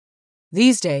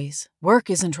These days, work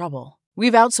is in trouble.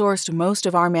 We've outsourced most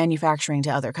of our manufacturing to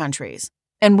other countries.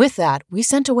 And with that, we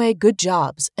sent away good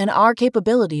jobs and our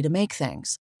capability to make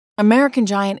things. American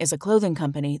Giant is a clothing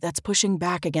company that's pushing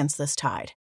back against this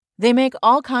tide. They make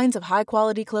all kinds of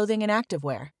high-quality clothing and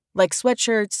activewear, like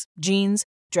sweatshirts, jeans,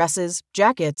 dresses,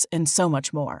 jackets, and so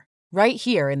much more, right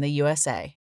here in the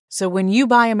USA. So when you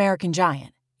buy American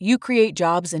Giant, you create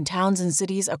jobs in towns and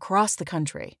cities across the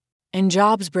country. And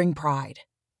jobs bring pride,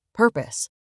 purpose.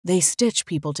 They stitch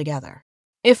people together.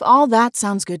 If all that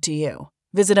sounds good to you,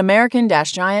 visit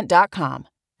American-Giant.com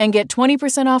and get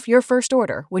 20% off your first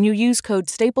order when you use code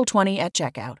STAPLE20 at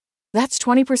checkout. That's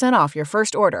 20% off your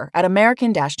first order at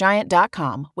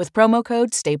American-Giant.com with promo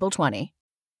code STAPLE20.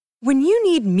 When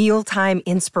you need mealtime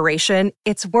inspiration,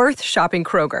 it's worth shopping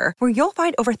Kroger, where you'll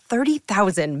find over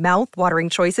 30,000 mouth-watering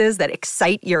choices that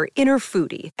excite your inner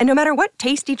foodie. And no matter what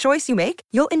tasty choice you make,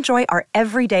 you'll enjoy our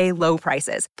everyday low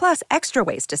prices, plus extra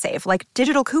ways to save, like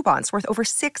digital coupons worth over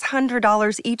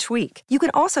 $600 each week. You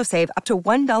can also save up to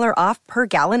 $1 off per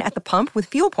gallon at the pump with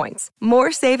fuel points.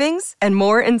 More savings and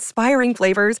more inspiring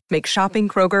flavors make shopping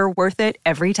Kroger worth it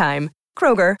every time.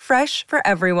 Kroger, fresh for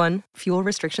everyone. Fuel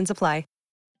restrictions apply.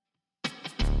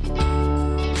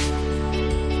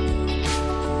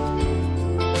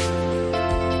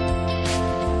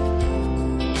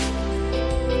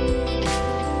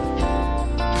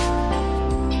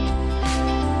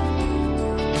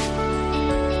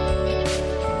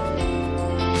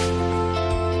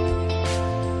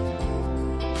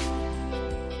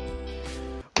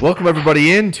 Welcome,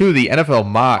 everybody, into the NFL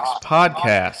Mocks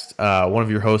podcast. One of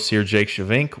your hosts here, Jake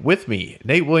Shavink. With me,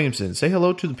 Nate Williamson. Say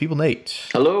hello to the people, Nate.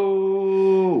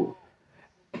 Hello.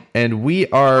 And we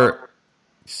are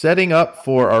setting up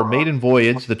for our maiden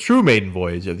voyage, the true maiden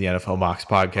voyage of the NFL Mocks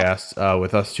podcast,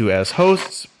 with us two as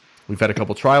hosts. We've had a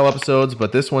couple trial episodes,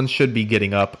 but this one should be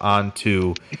getting up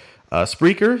onto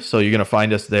Spreaker, so you're going to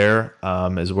find us there,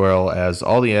 as well as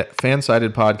all the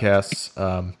fan-sided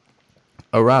podcasts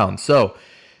around. So,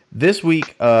 this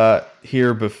week,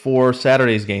 here before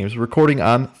Saturday's games, recording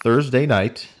on Thursday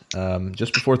night,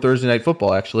 just before Thursday Night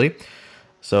Football, actually.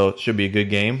 So it should be a good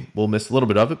game. We'll miss a little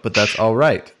bit of it, but that's all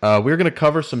right. We're going to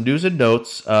cover some news and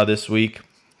notes this week.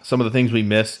 Some of the things we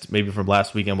missed, maybe from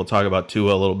last weekend. We'll talk about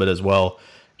Tua a little bit as well.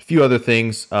 A few other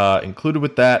things included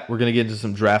with that. We're going to get into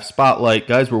some draft spotlight.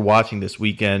 Guys, we're watching this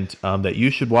weekend that you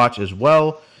should watch as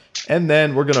well. And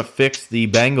then we're going to fix the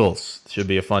Bengals. Should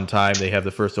be a fun time. They have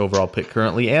the first overall pick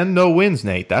currently and no wins,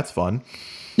 Nate. That's fun.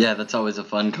 Yeah, that's always a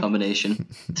fun combination.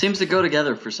 It seems to go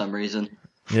together for some reason.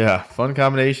 Yeah, fun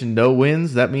combination. No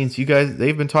wins. That means you guys,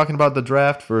 they've been talking about the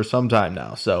draft for some time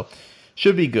now. So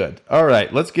should be good. All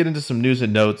right, let's get into some news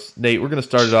and notes. Nate, we're going to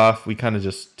start it off. We kind of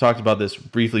just talked about this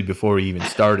briefly before we even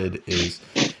started is,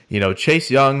 Chase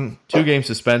Young, 2-game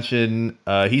suspension.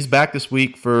 He's back this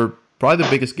week for probably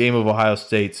the biggest game of Ohio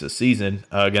State's season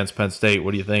against Penn State.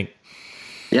 What do you think?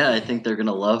 Yeah, I think they're going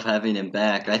to love having him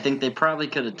back. I think they probably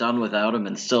could have done without him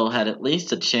and still had at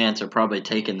least a chance or probably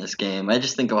taken this game. I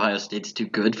just think Ohio State's too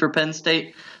good for Penn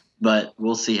State, but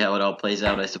we'll see how it all plays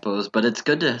out, I suppose. But it's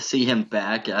good to see him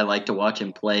back. I like to watch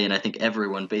him play, and I think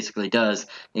everyone basically does,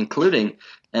 including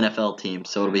NFL teams,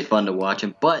 so it'll be fun to watch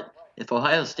him. But if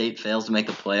Ohio State fails to make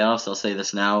the playoffs, I'll say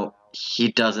this now,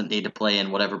 he doesn't need to play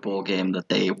in whatever bowl game that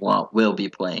they will be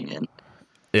playing in.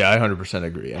 Yeah, I 100%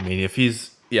 agree. I mean, if he's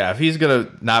going to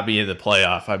not be in the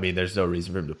playoff, I mean, there's no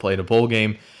reason for him to play in a bowl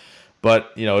game.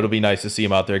 But, it'll be nice to see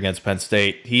him out there against Penn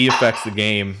State. He affects the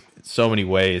game in so many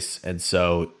ways. And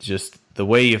so just the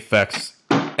way he affects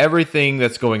everything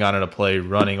that's going on in a play,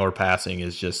 running or passing,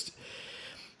 is just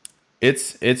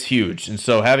it's huge. And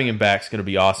so having him back is going to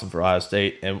be awesome for Ohio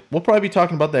State. And we'll probably be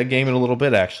talking about that game in a little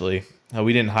bit, actually.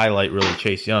 We didn't highlight really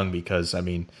Chase Young because, I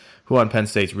mean, who on Penn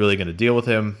State's really going to deal with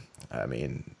him? I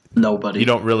mean, nobody. You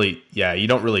don't really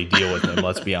deal with him,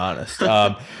 let's be honest.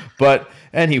 But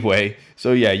anyway,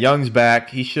 so yeah, Young's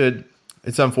back.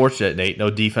 It's unfortunate, Nate, no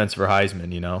defense for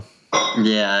Heisman,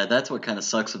 Yeah, that's what kind of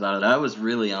sucks about it. I was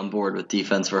really on board with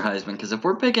defense for Heisman because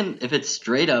if it's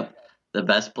straight up the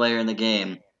best player in the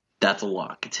game, that's a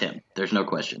lock. It's him. There's no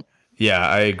question. Yeah,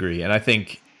 I agree. And I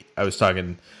think I was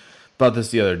talking about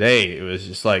this the other day. It was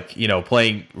just like,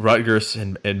 playing Rutgers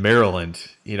and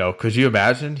Maryland, could you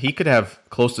imagine? He could have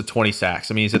close to 20 sacks.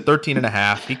 I mean, he's at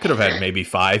 13.5. He could have had maybe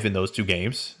 5 in those 2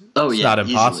 games. It's not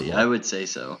impossible. Easily. I would say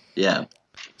so. Yeah.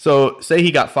 So say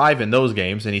he got 5 in those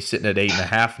games and he's sitting at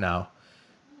 8.5 now,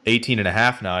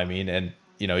 18.5 now. I mean, and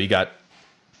you got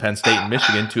Penn State and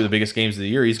Michigan, 2 of the biggest games of the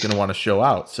year. He's going to want to show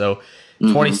out. So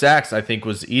 20 sacks, I think,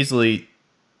 was easily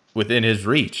within his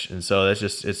reach, and so it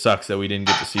sucks that we didn't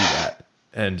get to see that.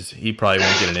 and he probably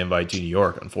won't get an invite to New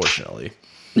York, unfortunately.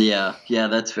 Yeah,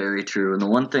 that's very true. And the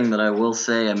one thing that I will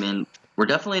say, I mean, we're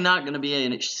definitely not going to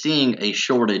be seeing a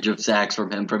shortage of sacks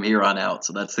from him from here on out.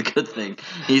 So that's the good thing.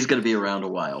 He's going to be around a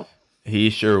while. He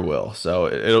sure will.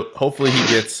 So hopefully he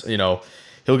gets, he'll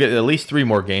get at least 3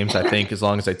 more games, I think, as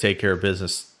long as they take care of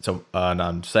business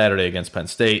on Saturday against Penn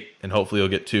State, and hopefully he'll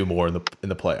get 2 more in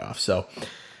the playoffs. So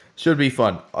should be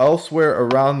fun. Elsewhere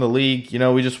around the league,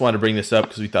 we just wanted to bring this up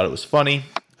because we thought it was funny.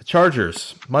 The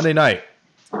Chargers, Monday night.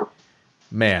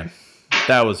 Man,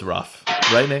 that was rough.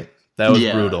 Right, Nate? That was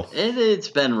brutal. It's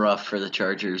been rough for the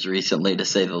Chargers recently, to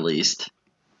say the least.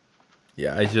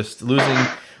 Yeah, I just losing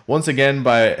once again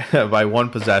by by 1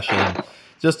 possession.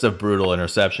 Just a brutal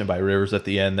interception by Rivers at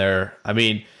the end there. I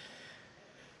mean,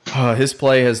 his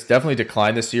play has definitely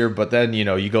declined this year, but then,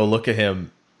 you go look at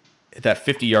him, that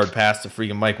 50-yard pass to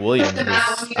freaking Mike Williams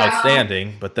was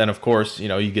outstanding. But then, of course,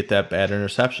 you get that bad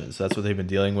interception. So that's what they've been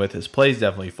dealing with. His play's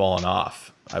definitely fallen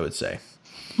off, I would say.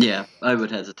 Yeah, I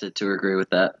would hesitate to agree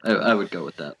with that. I would go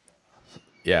with that.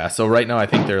 Yeah, so right now I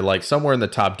think they're like somewhere in the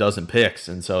top dozen picks,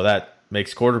 and so that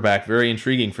makes quarterback very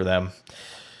intriguing for them,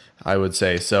 I would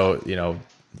say. So,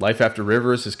 life after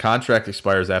Rivers, his contract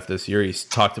expires after this year. He's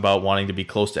talked about wanting to be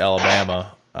close to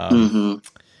Alabama,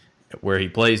 where he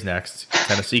plays next.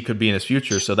 Tennessee could be in his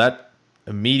future, so that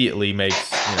immediately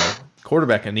makes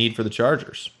quarterback a need for the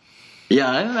Chargers. Yeah,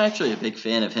 I'm actually a big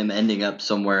fan of him ending up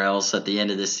somewhere else at the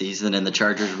end of this season and the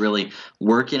Chargers really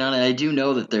working on it. I do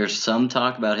know that there's some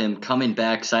talk about him coming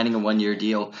back, signing a 1-year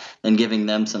deal, and giving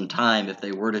them some time if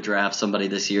they were to draft somebody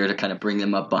this year to kind of bring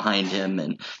them up behind him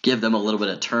and give them a little bit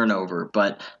of turnover.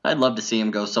 But I'd love to see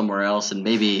him go somewhere else and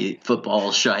maybe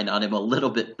football shine on him a little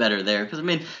bit better there. Because, I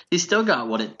mean, he's still got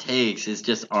what it takes. His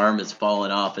just arm has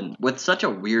fallen off. And with such a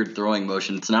weird throwing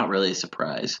motion, it's not really a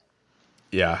surprise.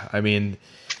 Yeah, I mean,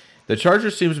 the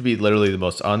Chargers seems to be literally the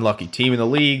most unlucky team in the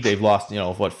league. They've lost,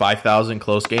 5,000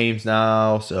 close games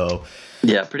now. So,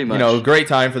 yeah, pretty much. Great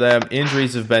time for them.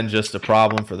 Injuries have been just a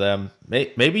problem for them.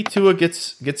 Maybe Tua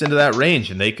gets into that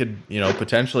range, and they could,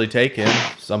 potentially take him.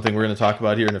 Something we're going to talk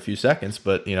about here in a few seconds.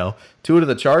 But, Tua to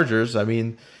the Chargers, I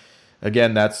mean,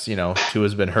 again, that's,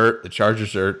 Tua's been hurt. The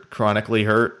Chargers are chronically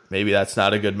hurt. Maybe that's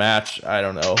not a good match. I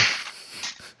don't know.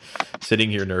 Sitting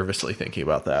here nervously thinking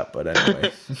about that, but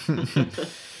anyway.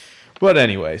 But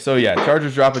anyway, so yeah,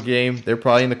 Chargers drop a game. They're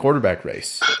probably in the quarterback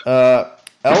race.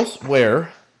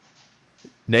 Elsewhere,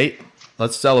 Nate,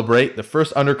 let's celebrate. The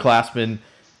first underclassman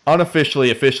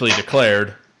officially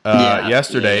declared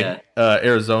yesterday.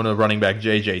 Arizona running back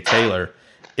J.J. Taylor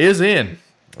is in.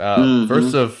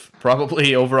 First of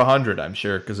probably over 100, I'm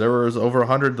sure, because there was over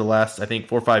 100 the last, I think,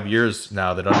 4 or 5 years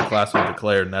now that underclassmen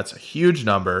declared, and that's a huge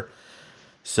number.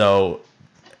 So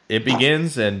it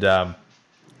begins, and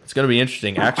it's going to be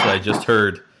interesting. Actually, I just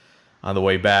heard on the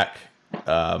way back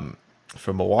from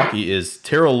Milwaukee is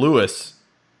Terrell Lewis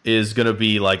is going to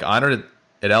be honored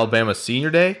at Alabama's Senior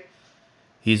Day.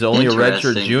 He's only a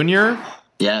redshirt junior.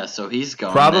 Yeah, so he's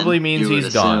gone. Probably means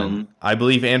he's gone. I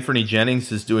believe Anthony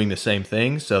Jennings is doing the same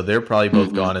thing, so they're probably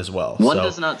both gone as well. One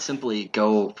does not simply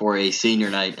go for a senior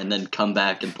night and then come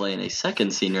back and play in a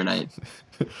second senior night.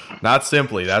 Not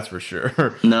simply, that's for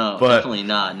sure. No, definitely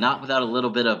not. Not without a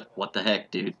little bit of what the heck,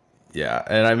 dude. Yeah,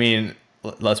 and I mean,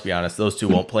 let's be honest, those two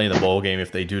won't play in the bowl game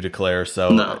if they do declare.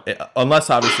 So unless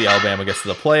obviously Alabama gets to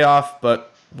the playoff,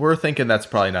 but we're thinking that's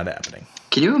probably not happening.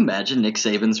 Can you imagine Nick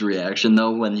Saban's reaction,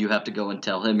 though, when you have to go and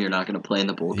tell him you're not going to play in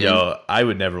the bowl game? Yo, I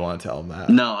would never want to tell him that.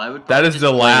 No, I would. That is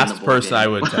the last person I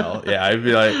would tell. Yeah, I'd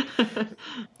be like,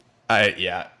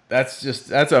 that's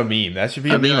a meme. That should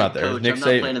be a meme out there. Coach, Nick I'm not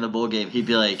playing in the bowl game. He'd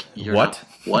be like, what?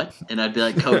 What? And I'd be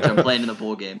like, Coach, I'm playing in the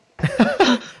bowl game.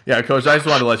 Yeah, Coach, I just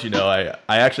wanted to let you know I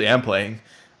actually am playing.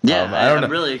 Yeah, I'm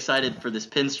really excited for this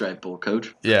Pinstripe Bowl,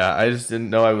 Coach. Yeah, I just didn't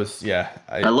know I was. Yeah,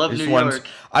 I love New York.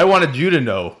 I wanted you to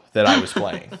know that I was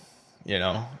playing.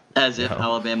 As if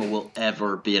Alabama will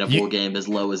ever be in a bowl game as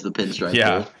low as the Pinstripe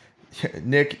Bowl.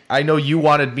 Nick, I know you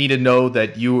wanted me to know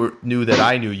that knew that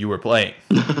I knew you were playing,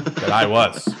 that I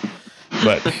was.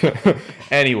 But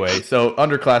anyway, so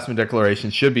underclassmen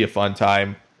declaration should be a fun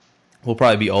time. We'll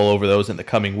probably be all over those in the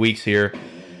coming weeks here.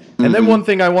 And then one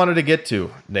thing I wanted to get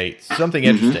to, Nate, something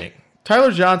interesting.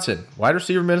 Tyler Johnson, wide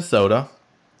receiver, Minnesota,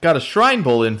 got a Shrine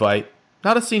Bowl invite,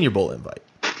 not a Senior Bowl invite.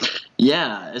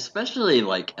 Yeah, especially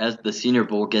as the Senior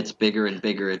Bowl gets bigger and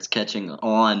bigger, it's catching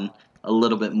on a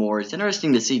little bit more. It's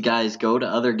interesting to see guys go to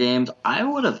other games. I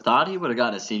would have thought he would have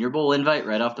got a Senior Bowl invite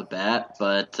right off the bat,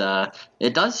 but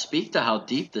it does speak to how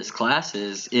deep this class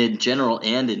is in general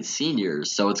and in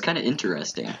seniors, so it's kind of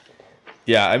interesting.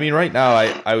 Yeah, I mean, right now,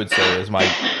 I would say as my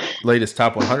latest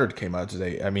top 100 came out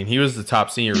today, I mean, he was the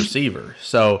top senior receiver.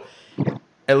 So,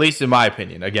 at least in my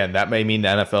opinion, again, that may mean the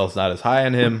NFL is not as high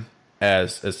on him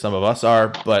as some of us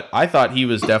are, but I thought he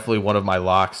was definitely one of my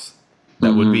locks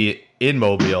that would be in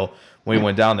Mobile when we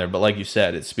went down there. But like you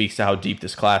said, it speaks to how deep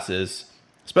this class is,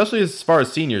 especially as far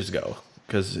as seniors go,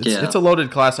 because it's a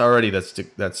loaded class already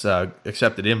that's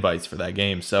accepted invites for that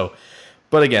game. So,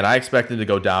 but again, I expect him to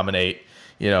go dominate,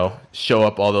 show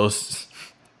up all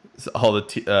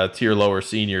the tier lower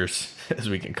seniors, as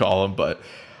we can call them, but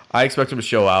I expect him to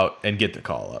show out and get the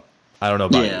call up. I don't know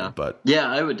about you, but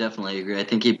yeah, I would definitely agree. I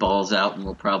think he balls out, and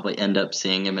we'll probably end up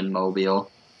seeing him in Mobile.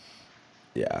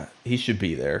 Yeah, he should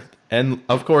be there. And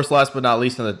of course, last but not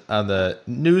least, on the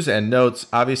news and notes,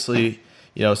 obviously,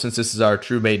 since this is our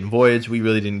true maiden voyage, we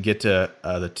really didn't get to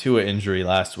the Tua injury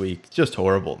last week. Just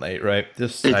horrible, Nate. Right?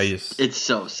 It's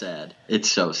so sad.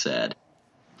 It's so sad.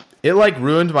 It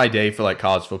ruined my day for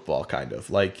college football, kind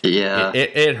of.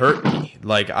 It hurt me.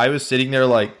 I was sitting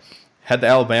there had the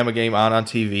Alabama game on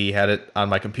TV, had it on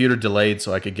my computer delayed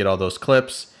so I could get all those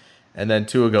clips, and then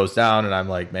Tua goes down, and I'm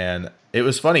like, man. It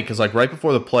was funny because right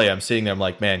before the play, I'm sitting there, I'm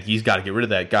like, man, he's got to get rid of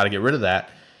that.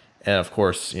 And of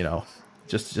course,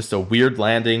 just a weird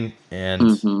landing,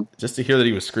 and just to hear that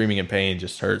he was screaming in pain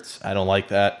just hurts. I don't like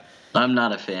that. I'm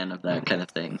not a fan of that kind of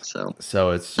thing.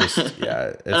 So it's just, yeah,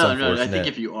 it's unfortunate. No, I think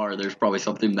if you are, there's probably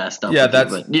something messed up. Yeah,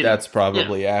 with that's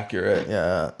probably accurate.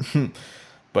 Yeah.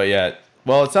 But yeah,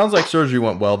 well, it sounds like surgery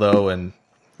went well, though, and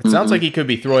it sounds like he could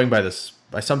be throwing by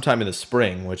sometime in the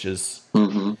spring, which is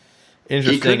interesting.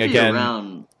 He could be again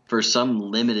around for some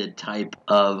limited type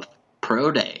of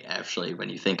pro day, actually, when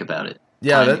you think about it.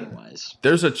 Yeah,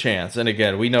 there's a chance. And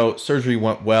again, we know surgery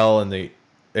went well, and the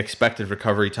expected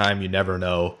recovery time, you never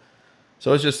know.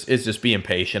 So it's just being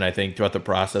patient, I think, throughout the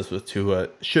process with Tua.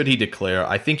 Should he declare?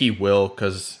 I think he will,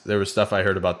 because there was stuff I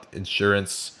heard about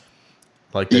insurance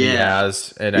that he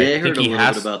has. And I heard a little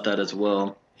bit about that as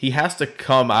well. He has to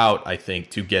come out, I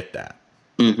think, to get that.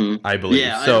 I believe.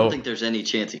 Yeah, so, I don't think there's any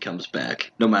chance he comes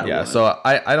back, no matter what. Yeah, so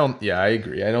I don't. Yeah, I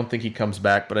agree. I don't think he comes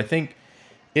back, but I think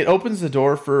it opens the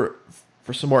door for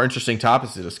some more interesting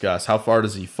topics to discuss. How far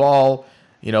does he fall?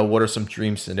 What are some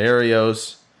dream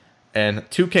scenarios? And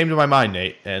two came to my mind,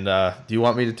 Nate. And do you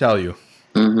want me to tell you?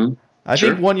 I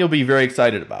think one you'll be very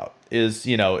excited about is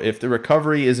if the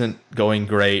recovery isn't going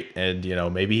great, and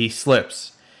maybe he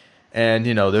slips. And,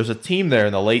 there's a team there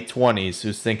in the late 20s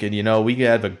who's thinking, we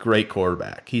have a great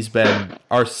quarterback. He's been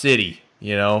our city,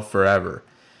 forever,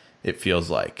 it feels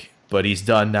like. But he's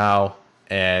done now.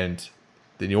 And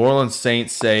the New Orleans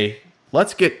Saints say,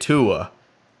 let's get Tua.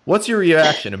 What's your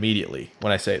reaction immediately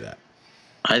when I say that?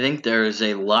 I think there's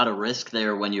a lot of risk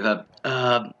there when you have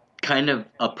kind of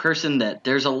a person that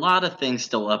there's a lot of things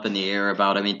still up in the air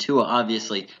about. I mean, Tua,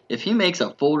 obviously, if he makes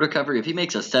a full recovery, if he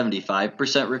makes a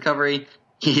 75% recovery,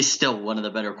 he's still one of the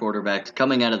better quarterbacks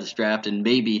coming out of this draft, and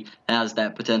maybe has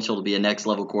that potential to be a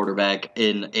next-level quarterback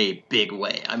in a big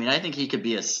way. I mean, I think he could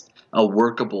be a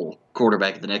workable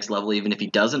quarterback at the next level, even if he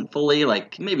doesn't fully,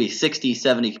 maybe 60,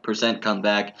 70% come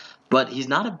back. But he's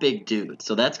not a big dude,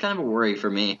 so that's kind of a worry for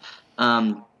me.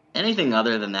 Anything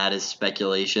other than that is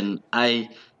speculation. I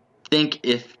think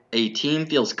if a team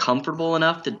feels comfortable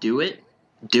enough to do it,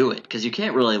 because you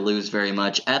can't really lose very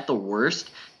much. At the worst,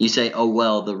 you say, oh,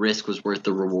 well, the risk was worth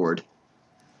the reward.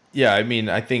 Yeah, I mean,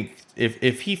 I think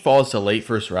if he falls to late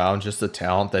first round, just the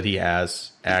talent that he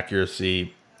has,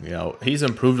 accuracy, he's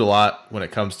improved a lot when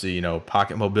it comes to,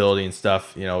 pocket mobility and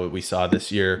stuff, we saw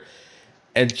this year.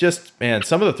 And just, man,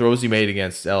 some of the throws he made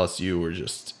against LSU were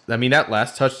just, I mean, that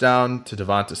last touchdown to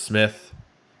Devonta Smith,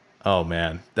 oh,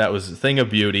 man, that was a thing of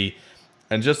beauty.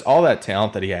 And just all that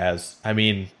talent that he has, I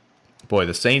mean, boy,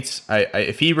 the Saints,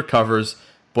 if he recovers,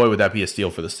 boy, would that be a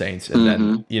steal for the Saints. And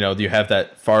then, you have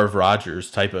that Favre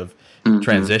Rodgers type of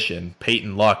transition,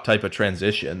 Peyton Luck type of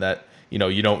transition that,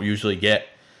 you don't usually get.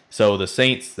 So the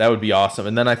Saints, that would be awesome.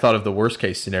 And then I thought of the worst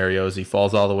case scenario is he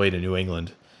falls all the way to New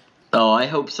England. Oh, I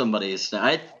hope somebody is.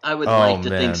 I would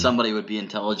think somebody would be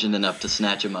intelligent enough to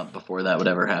snatch him up before that would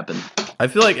ever happen. I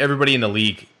feel like everybody in the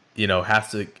league,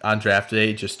 has to, on draft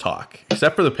day, just talk.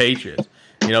 Except for the Patriots.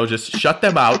 Just shut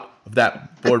them out of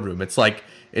that boardroom. It's like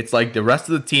the rest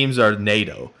of the teams are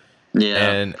NATO. Yeah,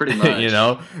 and, pretty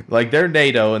much. They're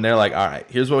NATO, and they're like, all right,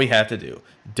 here's what we have to do.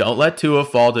 Don't let Tua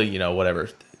fall to, whatever,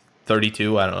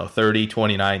 32, 30,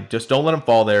 29. Just don't let him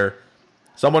fall there.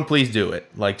 Someone please do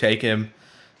it. Take him.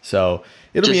 So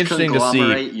it'll be interesting to see. Just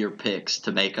conglomerate your picks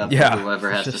to make up for whoever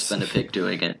has to spend a pick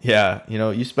doing it. Yeah,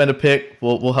 you spend a pick,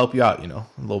 we'll help you out, a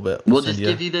little bit. We'll just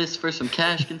give you this for some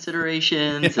cash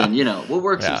considerations, and we'll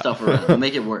work some stuff around. We'll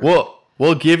make it work. We'll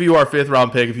We'll give you our 5th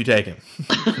round pick if you take him.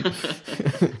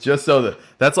 Just so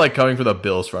that's like coming from the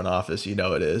Bills front office. You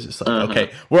know it is. It's like,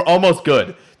 okay, we're almost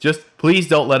good. Just please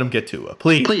don't let him get Tua.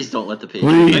 Please don't let the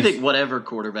Patriots. I think whatever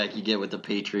quarterback you get with the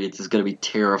Patriots is going to be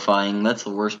terrifying. That's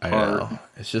the worst part. I know.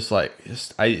 It's just like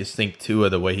I just think Tua,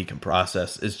 the way he can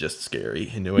process, is just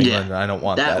scary in New England. Yeah, I don't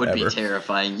want that. That would be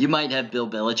terrifying. You might have Bill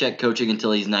Belichick coaching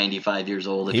until he's 95 years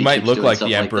old. If he might look like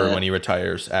the Emperor when he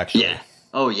retires. Actually, yeah.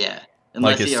 Oh yeah.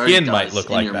 like Unless his skin might look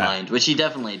like that, mind, which he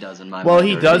definitely does in my mind. Well,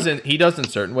 he doesn't. He does in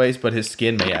certain ways, but his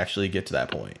skin may actually get to that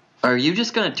point. Are you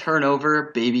just going to turn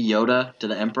over Baby Yoda to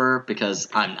the Emperor? Because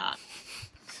I'm not.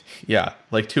 Yeah,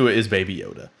 like Tua is Baby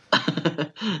Yoda.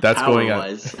 That's going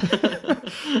on.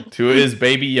 Tua is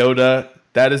Baby Yoda.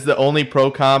 That is the only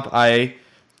pro comp I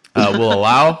will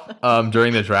allow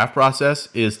during the draft process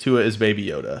is Tua is Baby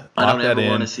Yoda. I don't ever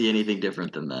want to see anything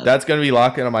different than that. That's going to be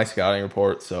locked in on my scouting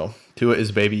report, so Tua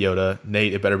is Baby Yoda.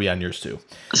 Nate, it better be on yours too.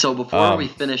 So before we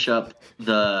finish up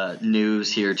the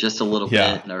news here just a little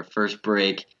bit in our first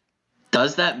break,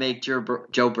 does that make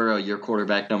Joe Burrow your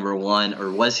quarterback number 1,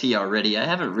 or was he already? I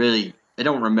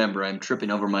don't remember. I'm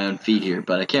tripping over my own feet here,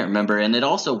 but I can't remember. And it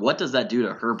also, what does that do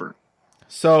to Herbert?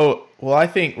 So, well, I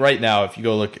think right now, if you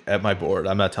go look at my board,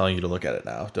 I'm not telling you to look at it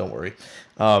now. Don't worry.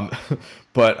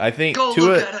 But I think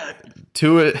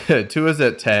Tua's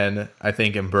at 10, I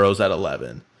think, and Burrow's at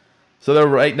 11. So they're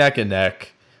right neck and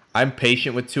neck. I'm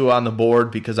patient with Tua on the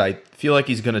board because I feel like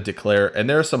he's going to declare. And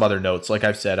there are some other notes. Like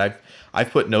I've said,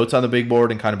 I've put notes on the big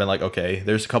board and kind of been like, okay,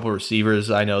 there's a couple of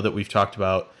receivers I know that we've talked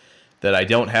about that I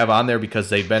don't have on there because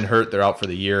they've been hurt. They're out for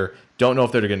the year. Don't know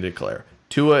if they're going to declare.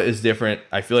 Tua is different.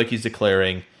 I feel like he's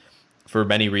declaring for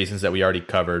many reasons that we already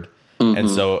covered.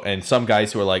 Mm-hmm. And some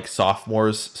guys who are like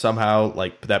sophomores somehow,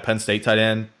 like that Penn State tight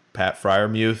end, Pat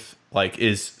Freiermuth, like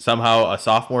is somehow a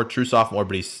sophomore, true sophomore,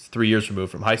 but he's 3 years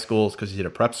removed from high school because he did a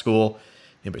prep school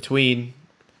in between.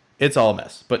 It's all a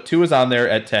mess. But Tua's on there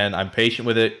at 10. I'm patient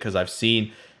with it because I've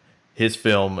seen his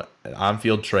film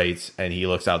on-field traits, and he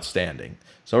looks outstanding.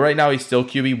 So right now he's still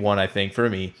QB1, I think, for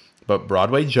me. But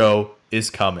Broadway Joe is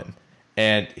coming.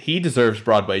 And he deserves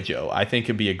Broadway Joe. I think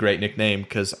it'd be a great nickname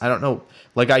because I don't know.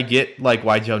 Like I get like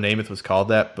why Joe Namath was called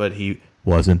that, but he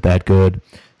wasn't that good.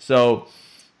 So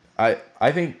I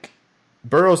think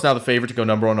Burrow's now the favorite to go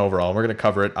number 1 overall. We're going to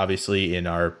cover it obviously in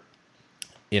our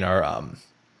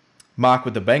mock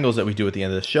with the Bengals that we do at the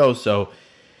end of the show. So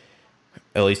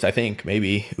at least I think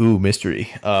maybe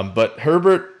mystery. But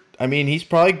Herbert, I mean, he's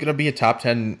probably going to be a top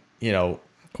 10,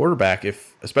 quarterback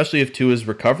especially if Tua's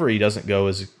recovery doesn't go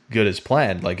as good as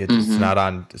planned. Like it's not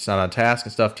on task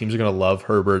and stuff. Teams are going to love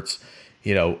Herbert's,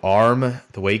 arm,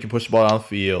 the way he can push the ball down the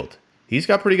field. He's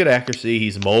got pretty good accuracy.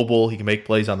 He's mobile. He can make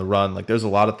plays on the run. Like there's a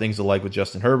lot of things to like with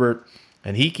Justin Herbert,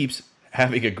 and he keeps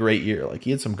having a great year. Like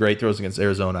he had some great throws against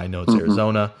Arizona. I know it's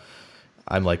Arizona.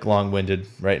 I'm like long-winded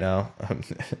right now. I'm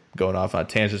going off on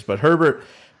tangents, but Herbert,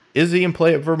 is he in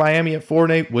play for Miami at 4,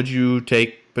 Nate? Would you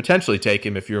potentially take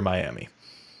him if you're Miami?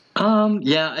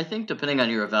 Yeah, I think depending on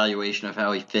your evaluation of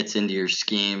how he fits into your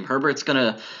scheme, Herbert's going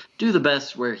to do the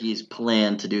best where he's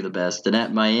planned to do the best. And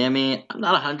at Miami, I'm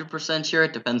not 100% sure.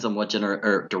 It depends on what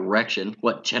generation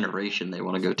they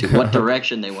want to go to, what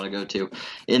direction they want to go to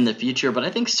in the future. But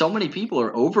I think so many people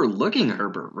are overlooking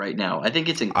Herbert right now. I think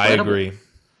it's incredible.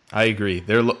 I agree.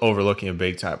 They're overlooking him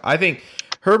big time. I think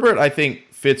Herbert,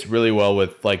 fits really well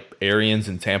with like Arians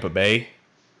in Tampa Bay.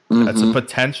 That's a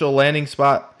potential landing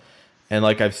spot. And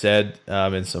like I've said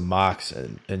in some mocks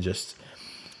and just,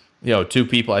 two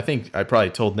people, I think I probably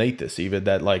told Nate this even,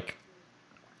 that like,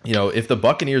 if the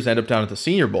Buccaneers end up down at the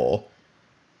Senior Bowl,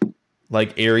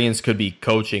 like Arians could be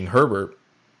coaching Herbert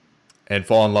and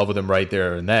fall in love with him right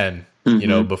there and then,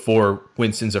 before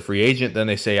Winston's a free agent, then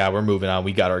they say, we're moving on.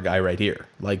 We got our guy right here.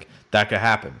 Like that could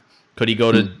happen. Could he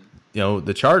go to,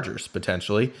 the Chargers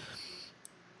potentially?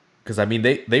 Because,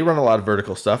 they run a lot of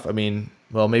vertical stuff.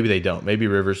 Well, maybe they don't. Maybe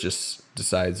Rivers just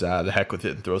decides the heck with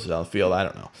it and throws it down the field. I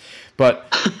don't know. But,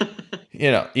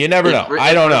 you never know.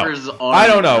 I don't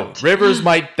know. Rivers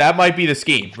that might be the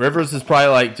scheme. Rivers is probably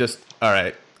like just, all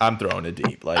right, I'm throwing it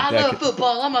deep. Like I love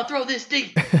football. I'm going to throw this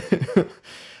deep.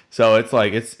 So it's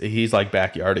like he's like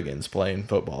backyardigans playing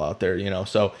football out there,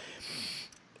 So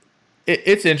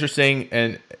it's interesting.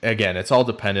 And, again, it's all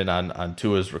dependent on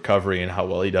Tua's recovery and how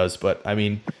well he does. But,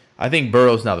 I think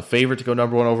Burrow's now the favorite to go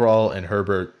number 1 overall, and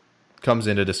Herbert comes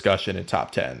into discussion in top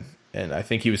 10. And I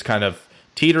think he was kind of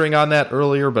teetering on that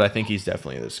earlier, but I think he's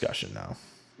definitely in the discussion now.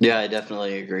 Yeah, I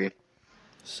definitely agree.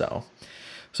 So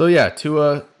yeah,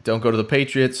 Tua, don't go to the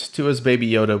Patriots. Tua's Baby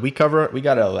Yoda. We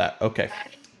got all that. Okay.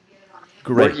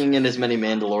 Great. Working in as many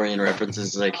Mandalorian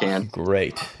references as I can.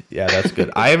 Great. Yeah, that's good.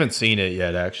 I haven't seen it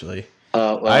yet, actually.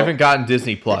 Well, I haven't gotten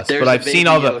Disney Plus, there's but a I've seen Baby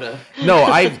all Yoda. the. No,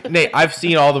 I've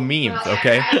seen all the memes.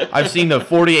 Okay, I've seen the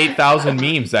 48,000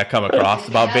 memes that come across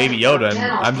about Baby Yoda, and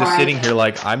I'm just sitting here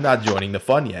like I'm not joining the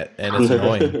fun yet, and it's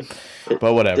annoying.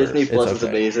 But whatever. Disney Plus it's is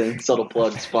okay. amazing. Subtle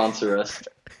plug, sponsor us.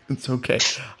 It's okay.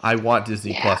 I want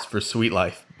Disney Plus for Sweet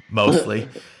Life mostly.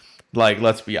 Like,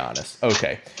 let's be honest.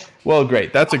 Okay. Well,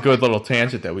 great. That's a good little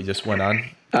tangent that we just went on.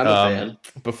 I'm a fan.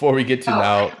 Before we get to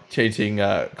now changing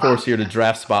course here to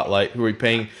Draft Spotlight, who are we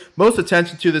paying most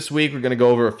attention to this week? We're going to go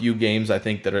over a few games I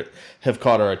think that have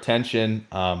caught our attention.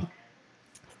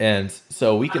 And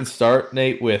so we can start,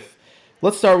 Nate,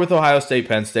 let's start with Ohio State,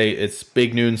 Penn State. It's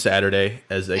Big Noon Saturday,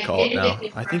 as they call it now.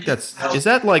 I think is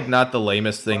that like not the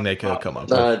lamest thing they could have come up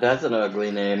with? That's an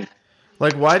ugly name.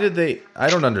 Like, why did they? I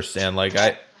don't understand. Like,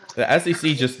 the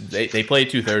SEC just they play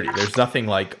 2:30. There's nothing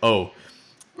like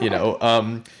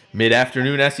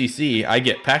mid-afternoon SEC. I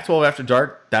get Pac-12 after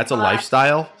dark. That's a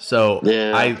lifestyle. So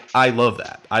yeah. I love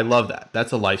that. I love that.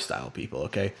 That's a lifestyle, people.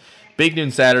 Okay, Big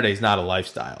Noon Saturday is not a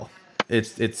lifestyle.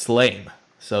 It's lame.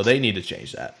 So they need to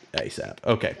change that ASAP.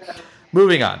 Okay,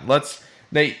 moving on.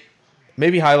 Nate,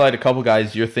 maybe highlight a couple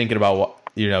guys you're thinking about.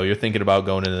 You're thinking about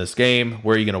going into this game.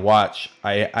 Where are you going to watch?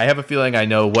 I have a feeling I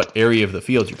know what area of the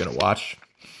field you're going to watch.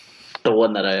 The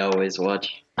one that I always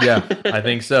watch. Yeah, I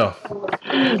think so.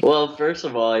 Well, first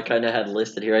of all, I kind of had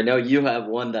listed here. I know you have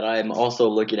one that I'm also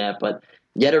looking at, but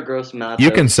Yetur Gross-Matos. You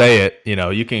can say it.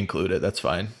 You can include it. That's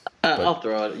fine. I'll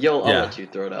throw it. I'll let you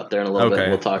throw it out there in a little bit.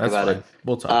 We'll talk about it.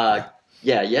 We'll talk.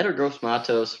 Yetur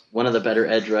Gross-Matos, one of the better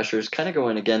edge rushers, kind of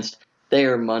going against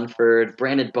Thayer Munford,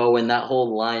 Brandon Bowen, that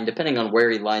whole line, depending on where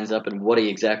he lines up and what he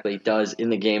exactly does in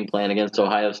the game plan against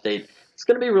Ohio State. It's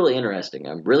going to be really interesting.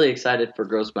 I'm really excited for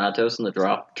Gross-Matos in the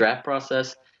draft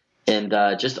process. And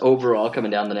just overall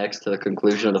coming down to the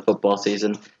conclusion of the football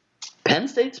season, Penn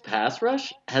State's pass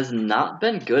rush has not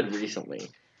been good recently.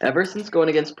 Ever since going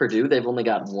against Purdue, they've only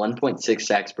got 1.6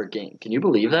 sacks per game. Can you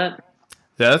believe that?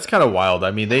 Yeah, that's kind of wild. I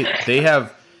mean, they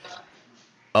have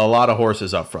a lot of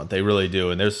horses up front. They really do.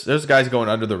 And there's guys going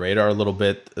under the radar a little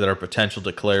bit that are potential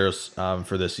declares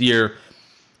for this year.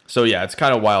 So, yeah, it's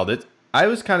kind of wild. I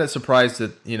was kind of surprised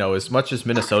that, as much as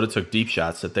Minnesota took deep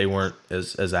shots, that they weren't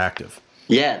as active.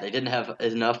 Yeah, they didn't have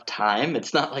enough time.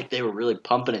 It's not like they were really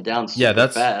pumping it down super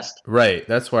fast. Right.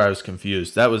 That's where I was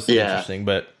confused. That was interesting.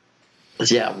 But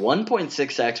yeah,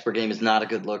 1.6 sacks per game is not a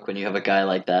good look when you have a guy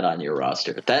like that on your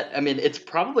roster. It's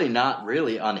probably not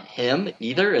really on him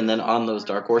either. And then on those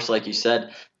dark horse, like you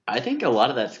said, I think a lot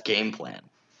of that's game plan.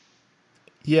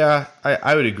 Yeah,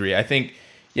 I would agree. I think,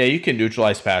 you can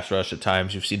neutralize pass rush at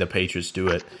times. You've seen the Patriots do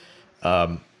it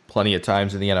plenty of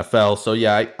times in the NFL. So,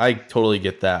 yeah, I totally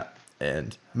get that.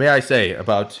 And may I say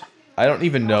I don't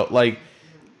even know,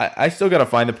 I still got to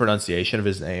find the pronunciation of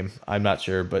his name. I'm not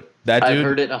sure, but that dude. I've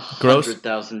heard it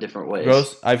 100,000 different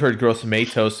ways. I've heard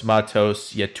Gross-Matos,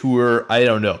 Yetur. I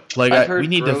don't know. We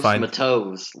need to find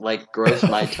Gross-Matos, like Gross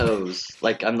My Toes.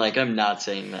 I'm not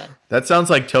saying that. That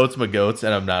sounds like Totes My Goats,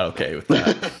 and I'm not okay with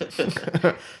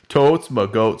that. Totes My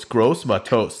Goats,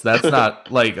 Gross-Matos. That's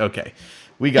not okay.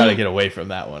 We got to get away from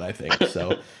that one, I think.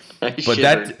 So, but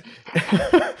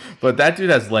that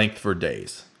dude has length for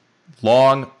days,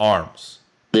 long arms.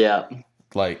 Yeah.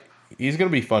 He's going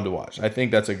to be fun to watch. I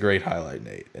think that's a great highlight,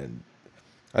 Nate. And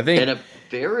a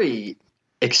very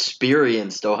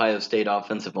experienced Ohio State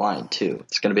offensive line, too.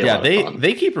 It's going to be a lot of fun.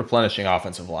 They keep replenishing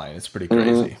offensive line. It's pretty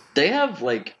crazy. Mm-hmm. They have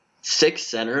 6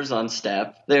 centers on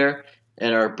staff there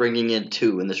and are bringing in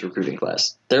 2 in this recruiting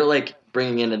class. They're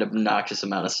bringing in an obnoxious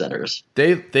amount of centers.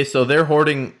 They're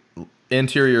hoarding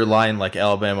interior line like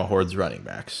Alabama hoards running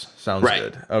backs. Sounds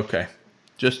good. Okay.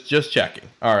 Just checking.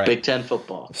 All right. Big Ten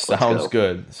football. Sounds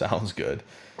good.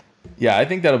 Yeah, I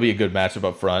think that'll be a good matchup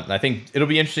up front. And I think it'll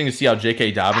be interesting to see how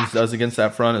J.K. Dobbins does against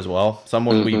that front as well.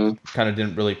 Someone we kind of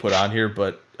didn't really put on here,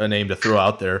 but a name to throw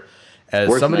out there as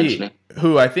worth somebody mentioning.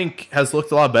 Who I think has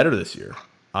looked a lot better this year,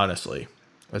 honestly.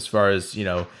 As far as, he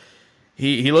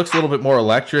looks a little bit more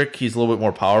electric. He's a little bit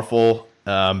more powerful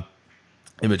in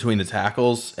between the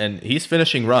tackles, and he's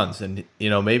finishing runs. And,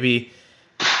 maybe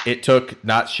it took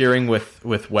not sharing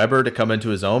with Weber to come into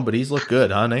his own, but he's looked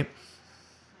good, huh, Nate?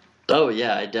 Oh,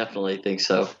 yeah, I definitely think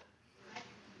so.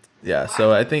 Yeah,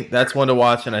 so I think that's one to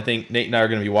watch, and I think Nate and I are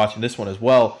going to be watching this one as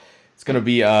well. It's going to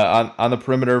be on the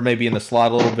perimeter, maybe in the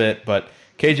slot a little bit, but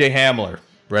KJ Hamler,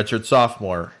 redshirt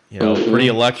sophomore, pretty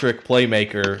electric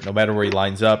playmaker. No matter where he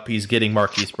lines up, he's getting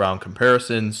Marquise Brown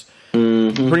comparisons,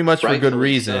 pretty much for good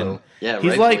reason. So. Yeah,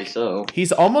 he's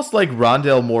he's almost like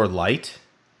Rondale Moore light,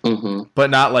 but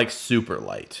not super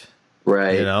light.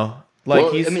 Right. Like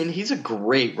Well, I mean, he's a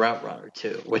great route runner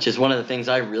too, which is one of the things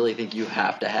I really think you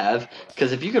have to have.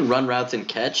 Because if you can run routes and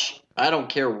catch, I don't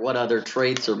care what other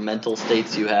traits or mental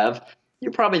states you have,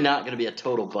 you're probably not going to be a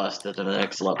total bust at the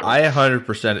next level. I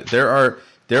 100%.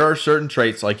 There are certain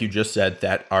traits, like you just said,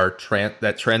 that are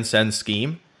that transcend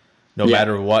scheme, no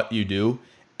matter what you do.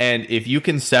 And if you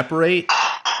can separate,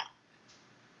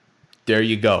 there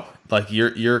you go. Like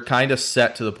you're kind of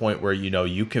set to the point where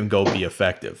you can go be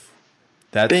effective.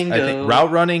 That's Bingo. I think route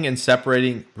running and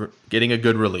separating, getting a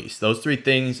good release. Those three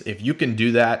things, if you can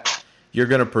do that, you're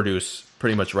going to produce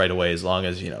pretty much right away as long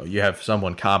as you have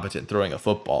someone competent throwing a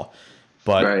football.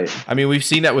 But I mean, we've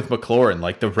seen that with McLaurin.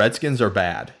 Like the Redskins are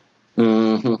bad.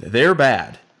 Mm-hmm. They're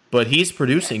bad, but he's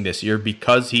producing this year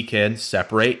because he can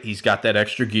separate. He's got that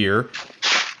extra gear,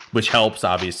 which helps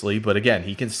obviously. But again,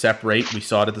 he can separate. We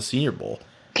saw it at the Senior Bowl.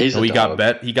 He got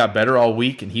better all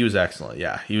week, and he was excellent.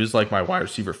 Yeah, he was like my wide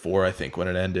receiver 4, I think, when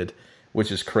it ended,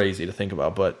 which is crazy to think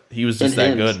about. But he was just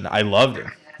that good, and I loved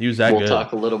him. He was that good. We'll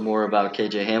talk a little more about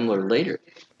KJ Hamler later.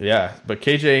 Yeah, but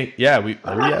KJ,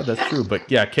 that's true. But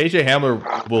yeah, KJ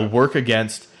Hamler will work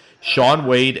against Sean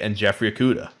Wade and Jeffrey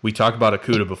Okudah. We talked about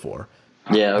Okudah before.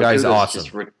 Yeah, guy's awesome.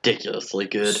 Just ridiculously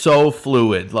good. So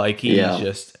fluid, like he's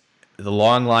just the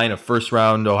long line of first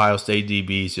round Ohio State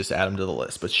DBs. Just add him to the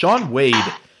list. But Sean Wade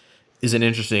is an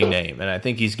interesting name, and I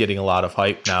think he's getting a lot of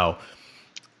hype now.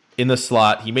 In the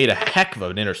slot, he made a heck of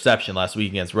an interception last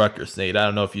week against Rutgers. Nate, I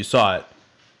don't know if you saw it.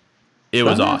 It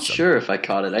was awesome. I'm not sure if I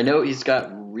caught it. I know he's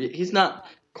not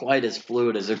quite as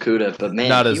fluid as Okudah, but man,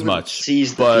 not as much.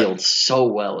 Sees the field so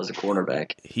well as a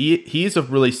cornerback. He's a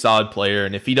really solid player,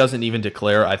 and if he doesn't even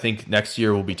declare, I think next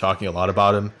year we'll be talking a lot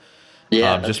about him.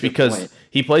 Yeah, just because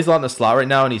he plays a lot in the slot right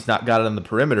now, and he's not got it on the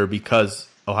perimeter because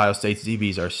Ohio State's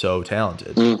DBs are so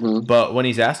talented. Mm-hmm. But when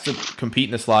he's asked to compete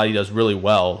in the slot, he does really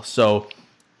well. So,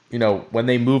 when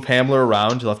they move Hamler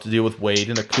around, you'll have to deal with Wade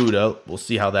and Okudah. We'll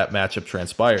see how that matchup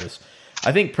transpires.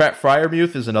 I think Pratt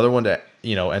Freiermuth is another one to,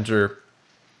 enter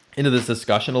into this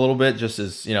discussion a little bit, just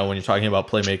as, when you're talking about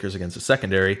playmakers against the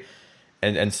secondary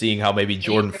and seeing how maybe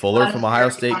Jordan Fuller from Ohio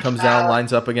State comes down,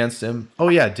 lines up against him. Oh,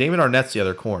 yeah, Damon Arnett's the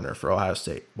other corner for Ohio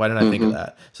State. Why didn't I think of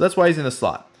that? So that's why he's in the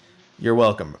slot. You're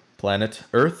welcome, Planet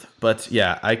Earth. But,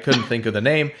 yeah, I couldn't think of the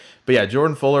name. But, yeah,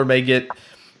 Jordan Fuller may get,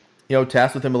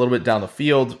 tasked with him a little bit down the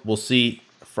field. We'll see.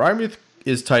 Freiermuth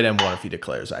is tight end 1 if he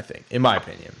declares, I think, in my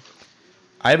opinion.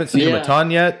 I haven't seen him a ton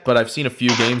yet, but I've seen a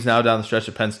few games now down the stretch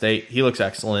of Penn State. He looks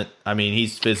excellent. I mean,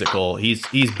 he's physical. He's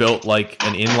built like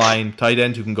an inline tight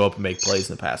end who can go up and make plays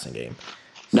in the passing game.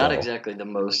 Not exactly the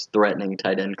most threatening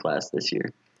tight end class this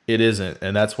year. It isn't,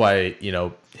 and that's why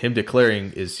him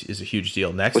declaring is a huge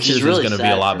deal. Next year's really is going to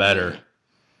be a lot better.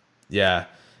 Yeah,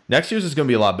 next year's is going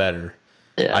to be a lot better.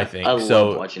 Yeah, I think. I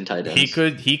love watching tight ends.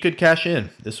 He could cash in.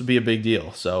 This would be a big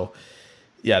deal. So.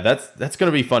 Yeah, that's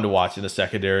going to be fun to watch in the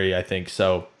secondary, I think.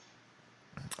 So,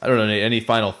 I don't know, any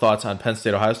final thoughts on Penn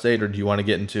State, Ohio State, or do you want to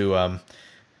get into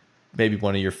maybe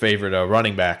one of your favorite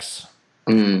running backs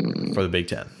for the Big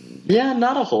Ten? Yeah,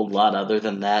 not a whole lot other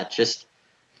than that. Just,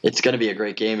 it's going to be a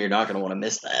great game. You're not going to want to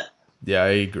miss that. Yeah, I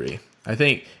agree. I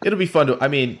think it'll be fun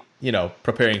to,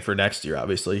 preparing for next year,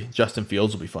 obviously. Justin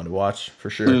Fields will be fun to watch,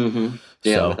 for sure. Mm-hmm.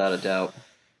 Yeah, without a doubt.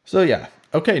 So, yeah.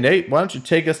 Okay, Nate, why don't you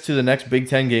take us to the next Big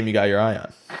Ten game you got your eye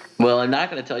on? Well, I'm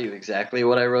not going to tell you exactly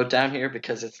what I wrote down here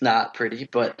because it's not pretty,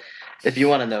 but if you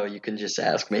want to know, you can just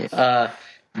ask me.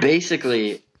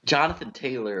 Basically, Jonathan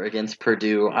Taylor against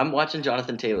Purdue. I'm watching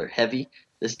Jonathan Taylor heavy.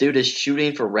 This dude is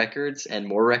shooting for records and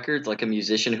more records like a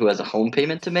musician who has a home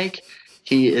payment to make.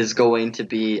 He is going to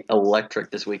be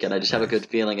electric this weekend. I just have a good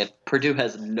feeling. And Purdue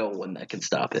has no one that can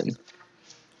stop him.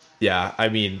 Yeah, I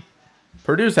mean,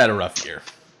 Purdue's had a rough year.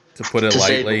 To put it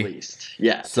lightly. Say the least.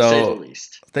 Yeah, so to say the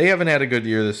least. They haven't had a good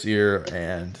year this year,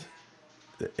 and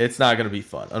it's not going to be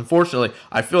fun. Unfortunately,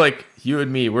 I feel like you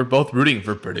and me, we're both rooting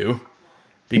for Purdue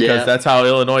because that's how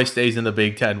Illinois stays in the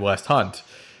Big Ten West hunt.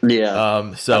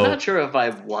 Yeah. So I'm not sure if I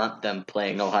want them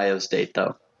playing Ohio State,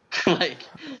 though.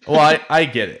 Well, I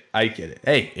get it.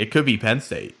 Hey, it could be Penn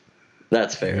State.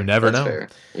 That's fair. You never know. Fair.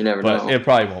 You never know. But it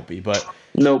probably won't be. But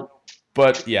nope.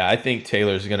 But, yeah, I think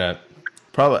Taylor's going to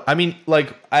probably – I mean,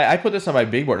 like, I put this on my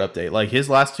big board update. Like, his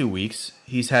last 2 weeks,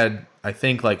 he's had, I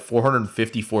think, like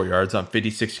 454 yards on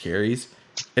 56 carries.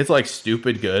 It's, like,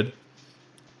 stupid good.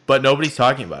 But nobody's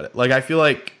talking about it. Like, I feel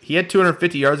like he had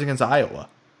 250 yards against Iowa.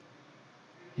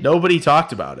 Nobody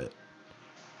talked about it.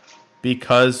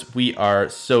 Because we are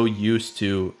so used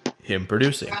to him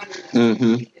producing.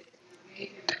 Mm-hmm.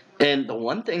 And the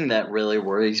one thing that really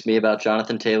worries me about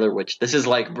Jonathan Taylor, which this is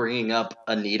like bringing up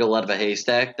a needle out of a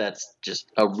haystack that's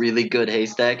just a really good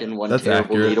haystack and one That's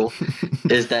terrible accurate. needle,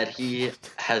 is that he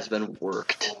has been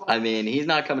worked. I mean, he's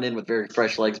not coming in with very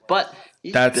fresh legs, but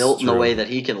he's That's built in a true. way that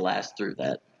he can last through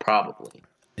that, probably.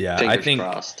 Yeah, Fingers I think.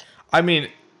 crossed. I mean,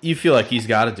 you feel like he's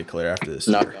got to declare after this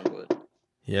Knock year. on wood.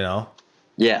 You know,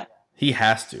 Yeah. he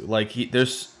has to. Like,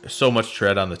 there's so much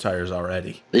tread on the tires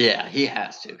already. Yeah, he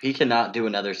has to. He cannot do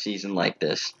another season like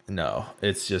this. No,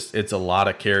 it's a lot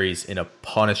of carries in a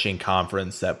punishing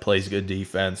conference that plays good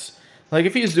defense. Like,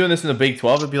 if he was doing this in the Big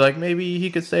 12, it'd be like, maybe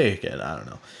he could stay again. I don't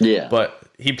know. Yeah. But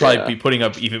he'd probably be putting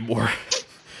up even more.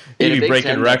 In He'd a be Big breaking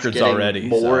Ten that's records getting already.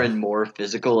 More and more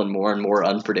physical and more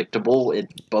unpredictable.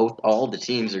 All the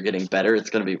teams are getting better. It's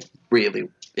going to be really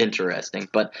interesting.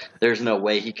 But there's no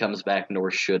way he comes back, nor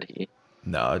should he.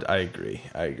 No, I agree.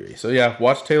 So yeah,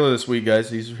 watch Taylor this week, guys.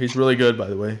 He's really good, by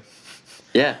the way.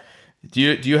 Yeah. Do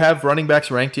you have running backs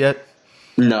ranked yet?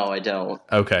 No, I don't.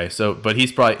 Okay, but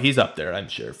he's up there, I'm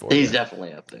sure. He's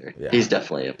definitely up there. Yeah. He's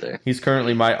definitely up there. He's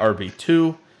currently my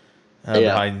RB2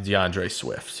 behind DeAndre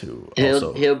Swift, who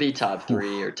He'll be top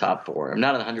 3 or top 4. I'm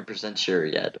not 100% sure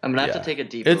yet. I'm gonna have to take a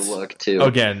deeper look too.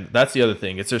 Again, that's the other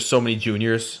thing. There's so many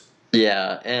juniors.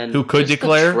 Yeah, and who could just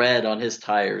declare? The tread on his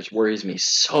tires worries me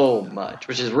so much,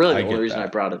 which is really the only reason I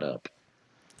brought it up.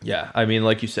 Yeah, I mean,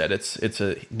 like you said, it's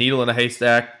a needle in a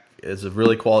haystack. It's a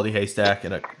really quality haystack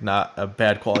and not a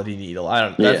bad quality needle.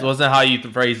 That wasn't how you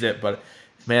phrased it, but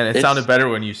man, it sounded better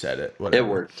when you said it. Whatever. It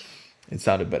worked. It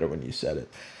sounded better when you said it.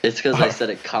 It's because I said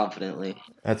it confidently.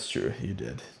 That's true. You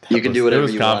did. You can do whatever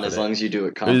you want as long as you do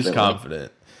it confidently. It is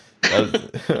confident.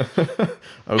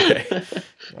 Okay.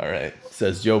 All right.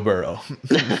 Says Joe Burrow.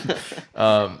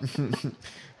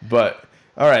 But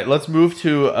all right, let's move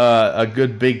to a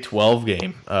good Big 12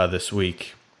 game this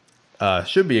week.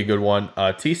 Should be a good one.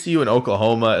 TCU and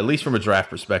Oklahoma, at least from a draft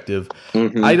perspective.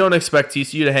 Mm-hmm. I don't expect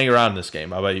TCU to hang around in this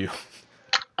game. How about you?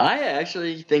 I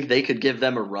actually think they could give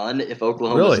them a run if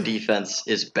Oklahoma's defense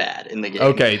is bad in the game.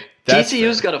 Okay,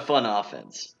 TCU's got a fun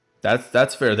offense.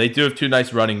 That's fair. They do have 2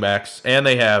 nice running backs, and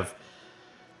they have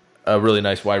a really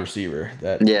nice wide receiver.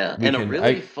 And a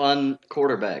really fun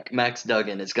quarterback. Max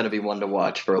Duggan is going to be one to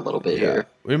watch for a little bit here.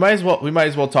 We might as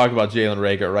well talk about Jalen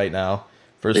Reagor right now.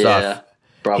 First off,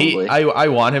 probably. I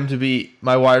want him to be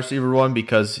my wide receiver 1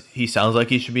 because he sounds like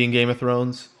he should be in Game of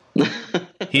Thrones.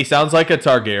 He sounds like a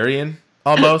Targaryen.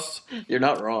 Almost. You're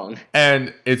not wrong.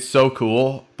 And it's so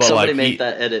cool. But somebody make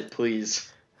that edit, please.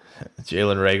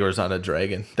 Jalen Reagor's on a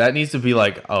dragon. That needs to be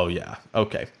like, oh yeah,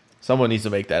 okay. Someone needs to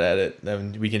make that edit.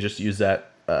 Then we can just use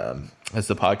that as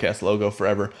the podcast logo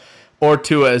forever. Or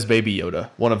Tua as Baby Yoda.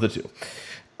 One of the two.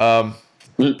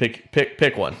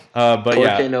 Pick one. But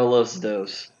Porque no los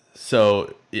dos.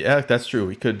 So yeah, that's true.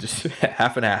 We could just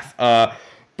half and half.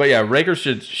 But yeah, Reagor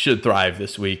should thrive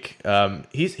this week.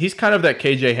 He's kind of that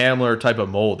KJ Hamler type of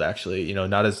mold, actually. You know,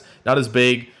 not as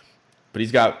big, but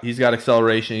he's got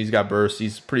acceleration. He's got burst.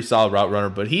 He's a pretty solid route runner.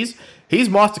 But he's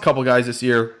mossed a couple guys this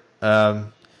year.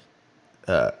 Iowa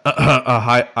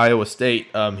State.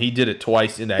 He did it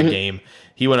twice in that game.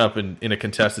 He went up in a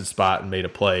contested spot and made a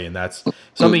play, and that's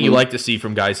something you like to see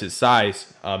from guys his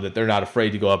size. That they're not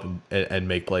afraid to go up and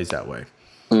make plays that way.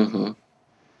 Mm-hmm.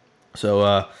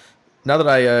 So. Now that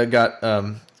I got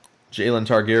Jalen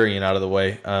Targaryen out of the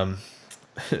way,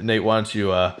 Nate, why don't you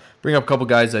bring up a couple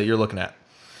guys that you're looking at?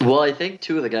 Well, I think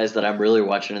 2 of the guys that I'm really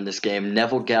watching in this game,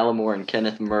 Neville Gallimore and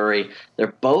Kenneth Murray,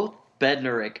 they're both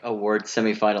Bednarik Award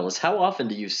semifinalists. How often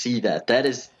do you see that? That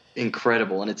is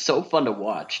incredible, and it's so fun to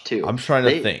watch, too. I'm trying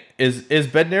to think. Is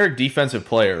Bednarik defensive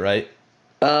player, right?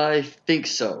 I think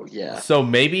so, yeah. So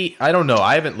maybe, I don't know.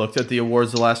 I haven't looked at the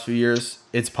awards the last few years.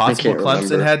 It's possible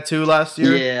Clemson had 2 last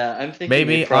year. Yeah, I'm thinking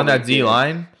maybe on that D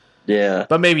line. Yeah,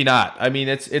 but maybe not. I mean,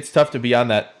 it's tough to be on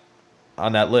that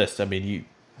list. I mean, you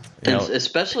know,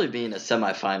 especially being a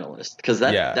semifinalist, because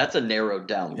that's a narrowed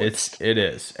down list. It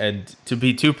is, and to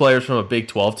be 2 players from a Big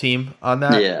 12 team on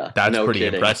that, that's pretty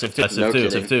impressive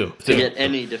too. To get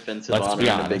any defensive honor in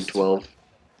the Big 12.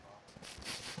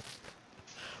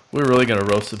 We're really gonna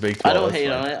roast the Big 12. I don't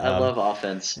hate on it. I love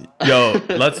offense.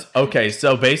 Okay.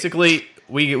 So basically,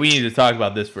 we need to talk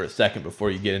about this for a second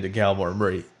before you get into Gallimore and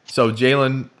Murray. So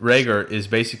Jalen Reagor is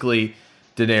basically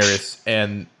Daenerys,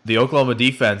 and the Oklahoma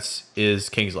defense is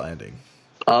King's Landing.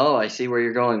 Oh, I see where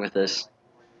you're going with this.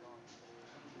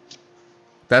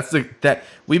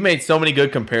 We made so many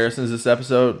good comparisons this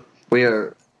episode.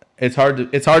 It's hard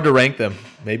to rank them.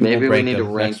 Maybe we need to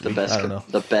rank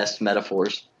the best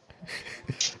metaphors.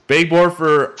 Big board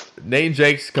for Nate and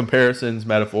Jake's comparisons,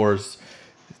 metaphors.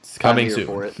 It's coming soon.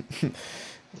 For it.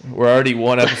 We're already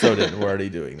one episode in. We're already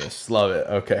doing this. Love it.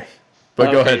 Okay.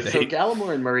 But go ahead, So Nate.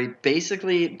 Gallimore and Murray,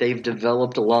 basically, they've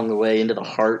developed along the way into the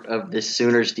heart of this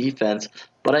Sooners defense.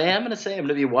 But I am going to say I'm going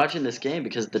to be watching this game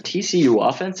because the TCU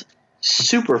offense,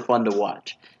 super fun to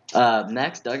watch.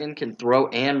 Max Duggan can throw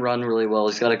and run really well.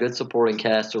 He's got a good supporting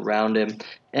cast around him.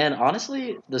 And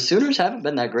honestly, the Sooners haven't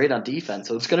been that great on defense,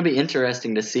 so it's going to be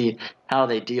interesting to see how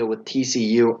they deal with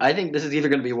TCU. I think this is either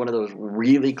going to be one of those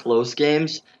really close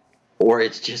games or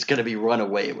it's just going to be run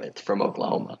away with from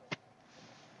Oklahoma.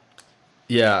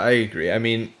 Yeah, I agree. I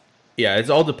mean, yeah, it's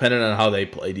all dependent on how they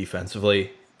play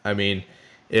defensively. I mean,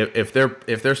 if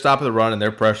they're stopping the run and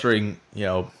they're pressuring,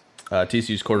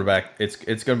 TCU's quarterback, it's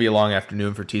going to be a long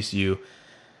afternoon for TCU.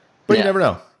 But you never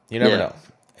know. You never know.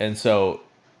 And so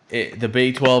the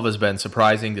Big 12 has been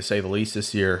surprising to say the least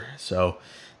this year. So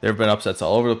there have been upsets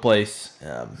all over the place.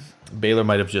 Baylor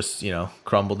might have just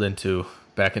crumbled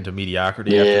back into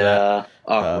mediocrity after that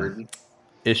awkward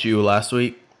issue last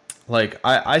week. Like,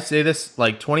 I say this,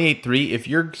 like, 28-3, if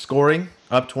you're scoring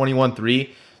up 21-3,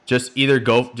 just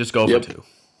go for two.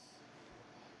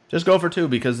 Just go for two,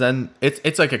 because then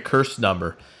it's like a cursed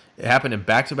number. It happened in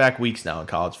back-to-back weeks now in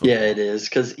college football. Yeah, it is,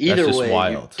 because either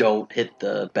way, you don't hit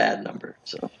the bad number.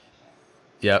 So.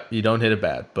 Yep, you don't hit it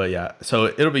bad. But, yeah, so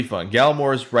it'll be fun.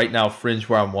 Gallimore's right now fringe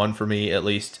round one for me, at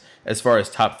least, as far as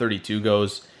top 32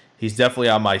 goes. He's definitely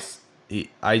on my...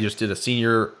 I just did a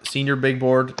senior big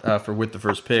board with the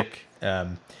first pick,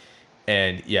 and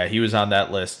yeah, he was on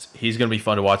that list. He's going to be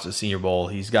fun to watch the Senior Bowl.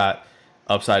 He's got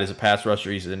upside as a pass rusher.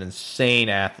 He's an insane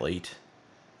athlete,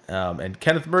 and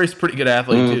Kenneth Murray's a pretty good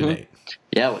athlete too, Nate.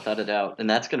 Yeah, without a doubt, and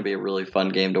that's going to be a really fun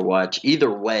game to watch. Either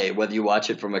way, whether you watch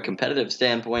it from a competitive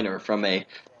standpoint or from a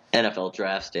NFL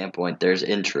draft standpoint, there's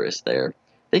interest there.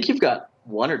 I think you've got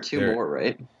one or two more,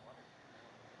 right?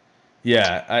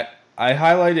 Yeah, I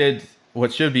highlighted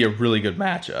what should be a really good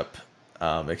matchup.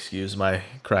 Excuse my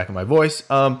crack in my voice.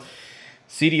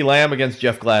 CeeDee Lamb against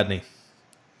Jeff Gladney.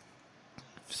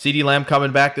 CeeDee Lamb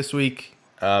coming back this week.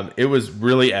 It was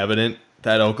really evident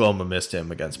that Oklahoma missed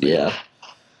him against Baylor. Yeah.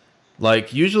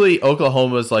 Like, usually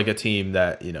Oklahoma's like a team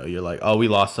that, you're like, oh, we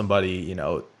lost somebody,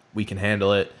 we can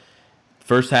handle it.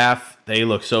 First half, they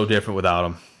look so different without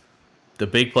him. The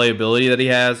big playability that he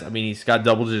has, I mean, he's got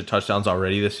double-digit touchdowns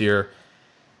already this year.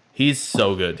 He's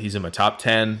so good. He's in my top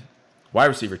 10. Wide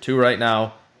receiver 2 right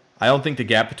now. I don't think the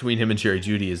gap between him and Jerry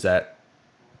Jeudy is that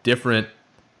different.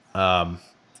 So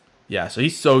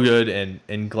he's so good.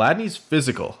 And Gladney's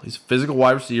physical. He's a physical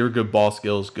wide receiver, good ball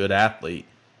skills, good athlete.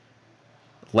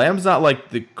 Lamb's not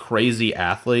like the crazy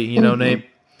athlete, Nate,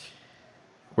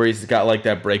 where he's got like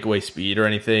that breakaway speed or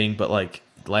anything. But like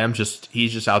Lamb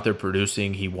he's just out there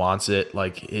producing. He wants it.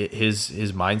 Like his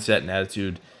mindset and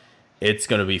attitude. It's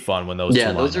going to be fun when those two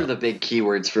line those are the big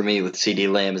keywords for me with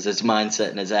CeeDee Lamb is his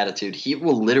mindset and his attitude. He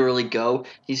will literally go.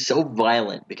 He's so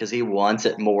violent because he wants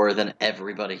it more than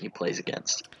everybody he plays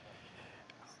against.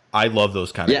 I love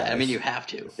those kind of guys. Yeah, I mean, you have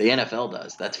to. The NFL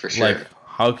does. That's for sure. Like,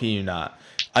 how can you not?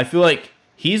 I feel like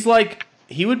he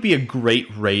would be a great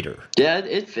Raider. Yeah,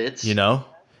 it fits.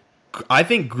 I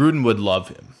think Gruden would love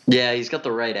him. Yeah, he's got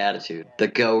the right attitude. The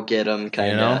go get him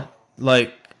kind of.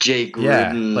 Like, Jay Gruden.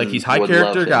 Yeah, like he's high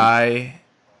character guy.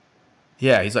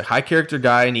 Yeah, he's like high character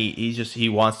guy, and he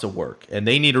wants to work. And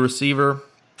they need a receiver.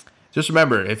 Just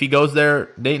remember, if he goes there,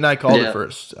 Nate and I called it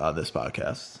first on this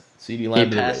podcast. CeeDee Lamb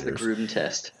he passed the Gruden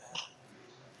test.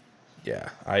 Yeah,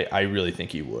 I really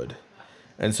think he would.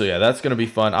 And so yeah, that's gonna be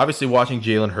fun. Obviously, watching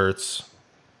Jalen Hurts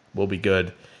will be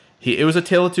good. It was a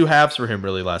tale of two halves for him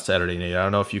really last Saturday, Nate. I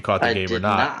don't know if you caught the game or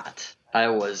not. I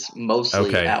was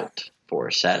mostly out for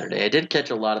Saturday. I did catch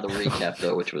a lot of the recap,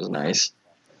 though, which was nice.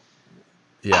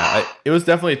 Yeah, it was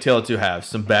definitely a tale of two halves.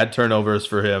 Some bad turnovers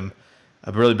for him,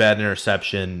 a really bad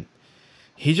interception.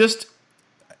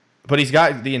 But he's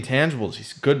got the intangibles.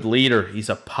 He's a good leader. He's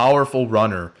a powerful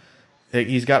runner.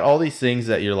 He's got all these things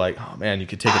that you're like, oh, man, you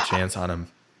could take a chance on him.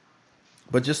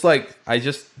 But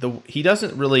he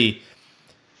doesn't really,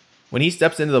 when he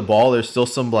steps into the ball, there's still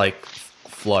some, like,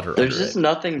 flutter. There's just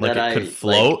nothing that I could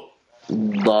float.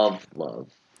 Love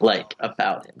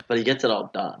about him, but he gets it all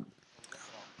done.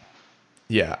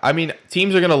 Yeah, I mean,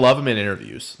 teams are gonna love him in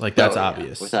interviews. Like, that's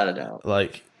obvious, without a doubt.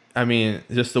 Like, I mean,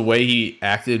 just the way he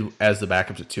acted as the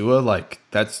backup to Tua, like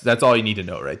that's all you need to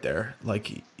know right there.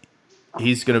 Like,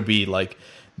 he's gonna be like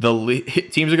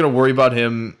teams are gonna worry about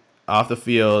him off the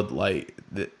field. Like,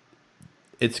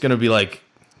 it's gonna be like,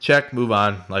 check, move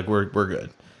on. Like, we're good.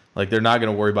 Like, they're not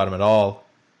gonna worry about him at all.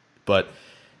 But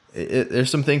there's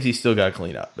some things he's still got to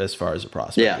clean up as far as the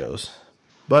prospect goes.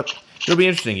 But it'll be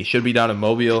interesting. He should be down in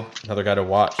Mobile. Another guy to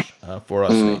watch for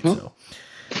us. So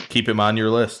keep him on your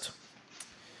list.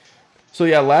 So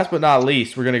yeah, last but not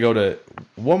least, we're gonna go to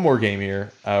one more game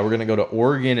here. We're gonna go to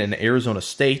Oregon and Arizona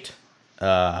State.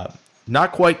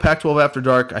 Not quite Pac-12 after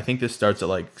dark. I think this starts at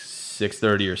like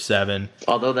 6:30 or 7.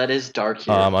 Although that is dark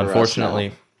here.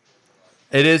 Unfortunately,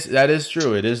 it is. That is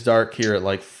true. It is dark here at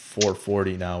like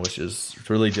 4:40 now, which is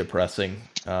really depressing.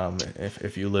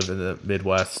 If you live in the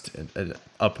Midwest and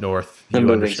up north, I'm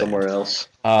moving somewhere else.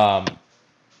 I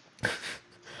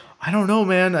don't know,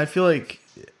 man. I feel like,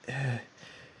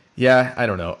 yeah, I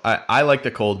don't know. I like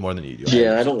the cold more than you do.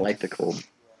 Yeah, I don't like the cold.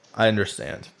 I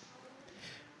understand.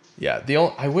 Yeah,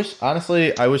 I wish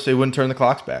they wouldn't turn the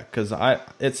clocks back because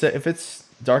if it's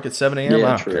dark at 7 a.m. I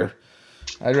don't care.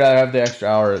 I'd rather have the extra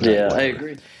hour. Yeah, I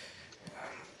agree.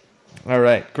 All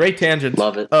right, great tangent.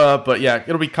 Love it. But yeah,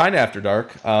 it'll be kind of after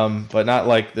dark, but not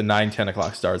like the 9-10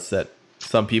 o'clock starts that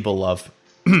some people love.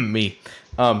 Me.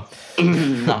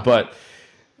 But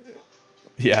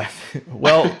yeah,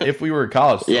 well, if we were in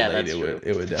college, yeah, late, that's true.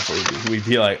 It would definitely be. We'd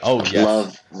be like, oh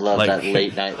yes, love like, that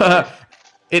late night life.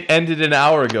 It ended an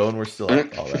hour ago, and we're still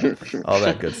at all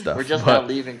that good stuff. We're just not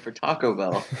leaving for Taco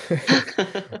Bell.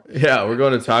 Yeah, we're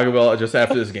going to Taco Bell just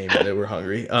after this game. We're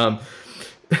hungry.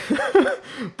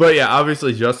 But yeah,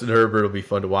 obviously Justin Herbert will be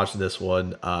fun to watch in this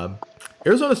one.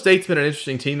 Arizona State's been an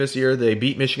interesting team this year. They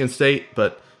beat Michigan State,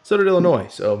 but so did Illinois.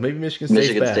 So maybe Michigan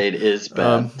State is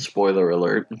bad. Spoiler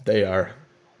alert. They are.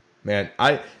 Man,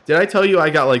 did I tell you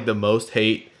I got like the most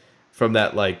hate from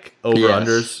that like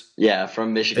over-unders? Yeah,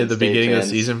 from Michigan State at the beginning of the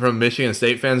season from Michigan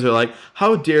State fans. Are like,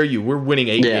 how dare you? We're winning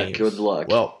 8 games. Yeah, good luck.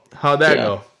 Well, how'd that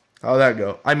go? How'd that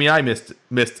go? I mean, I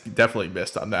definitely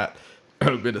missed on that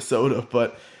Minnesota,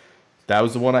 but that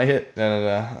was the one I hit,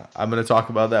 and I'm going to talk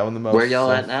about that one the most. Where y'all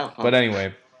at now? Huh? But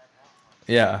anyway,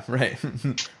 yeah, right,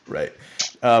 right.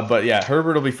 But yeah,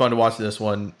 Herbert will be fun to watch this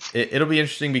one. It'll be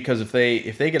interesting because if they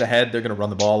get ahead, they're going to run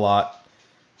the ball a lot,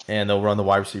 and they'll run the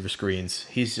wide receiver screens.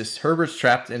 Herbert's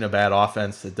trapped in a bad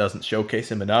offense that doesn't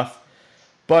showcase him enough.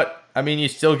 But I mean, you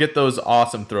still get those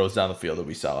awesome throws down the field that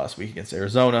we saw last week against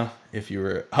Arizona. If you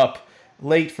were up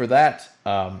late for that,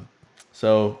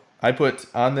 so. I put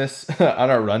on this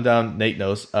on our rundown. Nate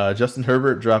knows Justin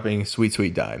Herbert dropping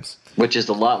sweet dimes, which is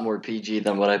a lot more PG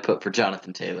than what I put for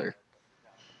Jonathan Taylor.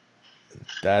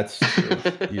 That's true.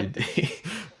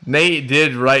 Nate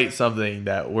did write something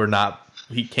that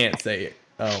he can't say it.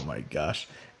 Oh my gosh.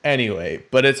 Anyway,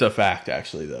 but it's a fact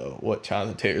actually though what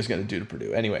Jonathan Taylor is going to do to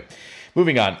Purdue. Anyway,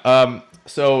 moving on.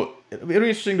 So it'll be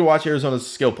interesting to watch Arizona's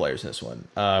skill players in this one.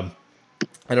 I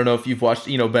don't know if you've watched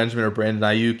Benjamin or Brandon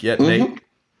Ayuk yet, Nate.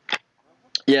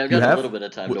 Yeah, I've got a little bit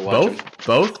of time to watch them.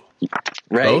 Both?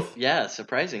 Right? Both? Yeah,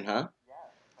 surprising, huh?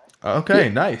 Okay,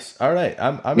 nice. All right,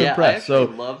 I'm impressed. I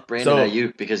love Brandon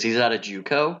Ayuk because he's out of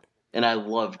JUCO, and I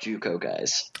love JUCO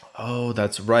guys. Oh,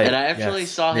 that's right. And I actually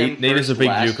saw him Nate is a big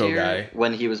last JUCO year guy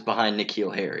when he was behind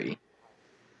N'Keal Harry.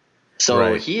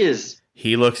 So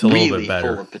he looks a little bit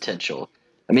better. Full of potential.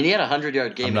 I mean, he had a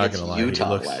 100-yard game against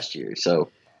Utah last year. So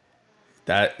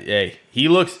he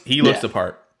looks the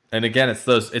part. And again, it's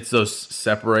those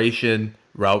separation,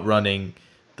 route running,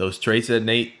 those traits that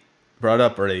Nate brought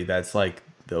up already. That's like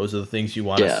those are the things you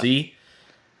want to see.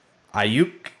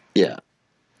 Ayuk,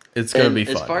 it's gonna be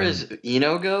fun. As far as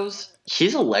Eno goes,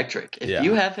 he's electric. If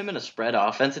you have him in a spread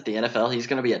offense at the NFL, he's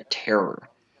gonna be a terror.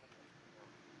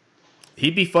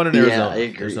 He'd be fun in Arizona. I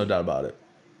agree. There's no doubt about it.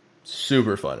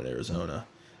 Super fun in Arizona.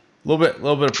 A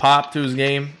little bit of pop to his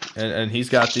game, and he's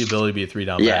got the ability to be a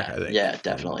 3-down back, I think. Yeah,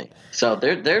 definitely. So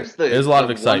there's a lot of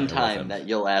excitement. One time that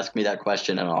you'll ask me that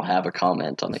question, and I'll have a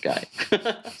comment on the guy.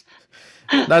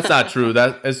 That's not true.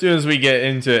 That as soon as we get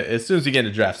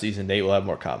into draft season, Nate will have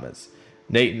more comments.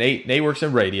 Nate works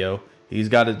in radio. He's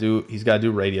got to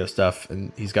do radio stuff,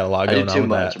 and he's got a lot going on with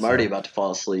that. I'm already about to fall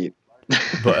asleep.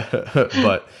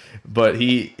 but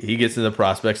he gets into the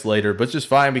prospects later, but just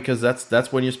fine because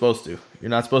that's when you're supposed to. You're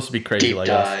not supposed to be crazy Deep like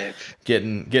dive. us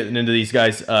getting into these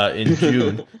guys in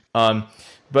June.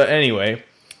 But anyway,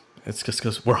 it's just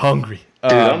because we're hungry.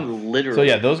 Dude, I'm literally. So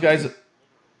yeah, those guys.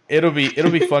 It'll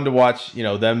be fun to watch.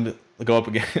 Them go up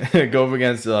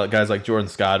against guys like Jordan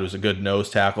Scott, who's a good nose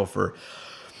tackle for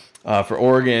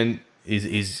Oregon.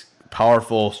 He's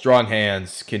powerful, strong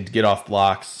hands, can get off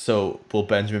blocks. So will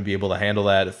Benjamin be able to handle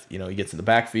that if he gets in the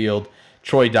backfield?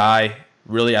 Troy Dye,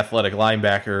 really athletic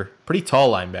linebacker, pretty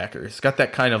tall linebacker. He's got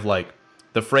that kind of like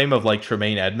the frame of like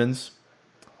Tremaine Edmonds,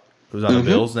 who's on the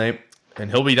Bills name, and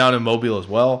he'll be down in Mobile as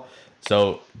well.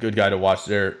 So good guy to watch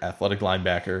there, athletic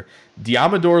linebacker.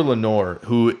 Diamador Lenore,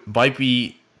 who might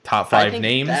be top 5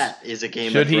 names. That is a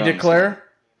game. Should he declare?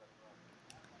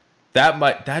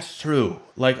 That's true.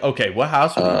 Like, okay, what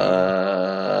house would he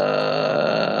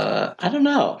I don't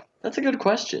know. That's a good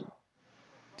question.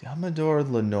 Diamador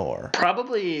Lenore.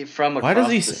 Probably from Why across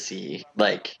does he the sea.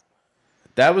 Like,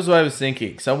 that was what I was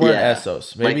thinking. Somewhere Yeah. in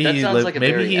Essos. Maybe Like, that sounds like a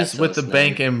maybe very he's with the Essos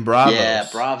bank name. in Bravos. Yeah,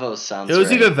 Bravo sounds It was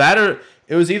right. either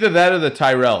that or the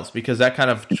Tyrells, because that kind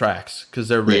of tracks because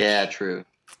they're rich. Yeah, true.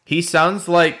 He sounds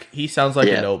like Yeah.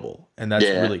 a noble, and that's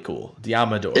Yeah. really cool.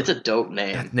 Diamador. It's a dope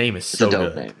name. That name is It's so a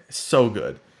dope good. name. It's so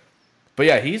good. But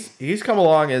yeah, he's come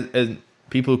along, and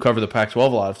people who cover the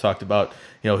Pac-12 a lot have talked about,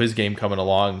 his game coming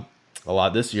along a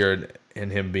lot this year,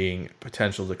 and him being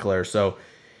potential declare. So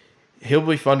he'll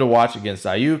be fun to watch against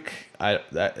Ayuk.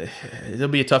 It'll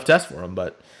be a tough test for him,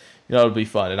 but it'll be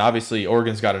fun. And obviously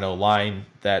Oregon's got an O-line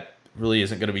that really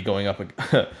isn't going to be going up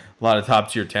a lot of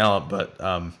top-tier talent, but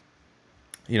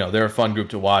they're a fun group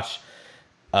to watch.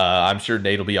 I'm sure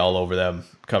Nate will be all over them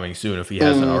coming soon if he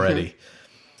hasn't already.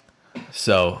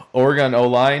 So Oregon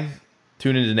O-line,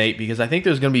 tune into Nate, because I think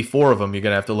there's going to be 4 of them you're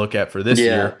going to have to look at for this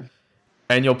year.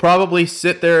 And you'll probably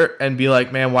sit there and be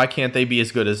like, man, why can't they be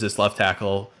as good as this left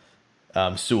tackle,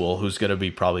 Sewell, who's going to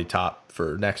be probably top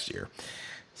for next year.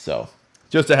 So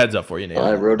just a heads up for you, Nate.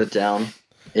 I wrote it down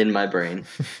in my brain.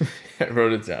 I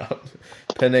wrote it down.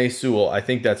 Penei Sewell. I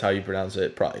think that's how you pronounce it.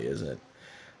 It probably isn't.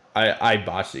 I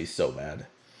botched these so bad.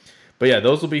 But yeah,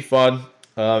 those will be fun.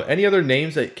 Any other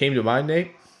names that came to mind,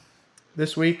 Nate,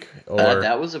 this week? Or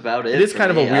That was about it. It is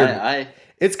kind of a weird.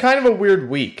 It's kind of a weird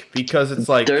week because it's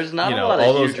like, there's not a lot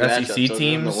all of those huge SEC matchups other than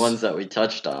teams. the ones that we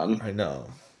touched on. I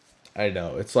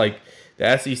know. It's like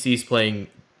the SEC's playing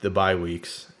the bye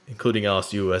weeks, including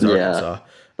LSU as Arkansas.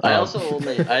 I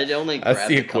only That's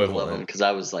grabbed the a couple of them equivalent. because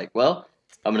I was like, well,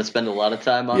 I'm going to spend a lot of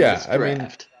time on Yeah, this I mean,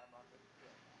 draft.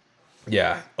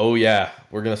 Yeah. Oh, yeah.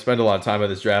 We're going to spend a lot of time on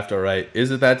this draft, all right. Is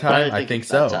it that time? I think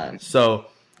it's so. that time. So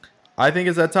I think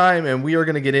it's that time, and we are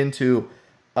going to get into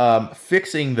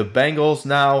fixing the Bengals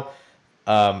now.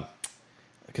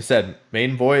 Like I said,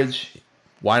 maiden voyage.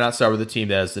 Why not start with the team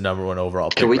that has the number 1 overall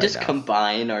pick? Can we right just now?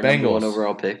 combine our Bengals. number 1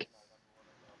 overall pick?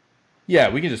 Yeah,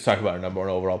 we can just talk about our number 1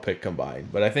 overall pick combined.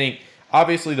 But I think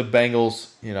obviously the Bengals,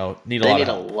 need a They lot need of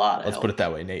a help. lot of Let's help. put it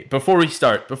that way, Nate. Before we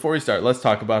start, let's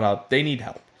talk about how they need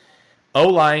help.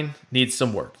 O-line needs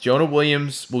some work. Jonah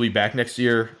Williams will be back next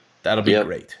year. That'll be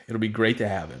great. It'll be great to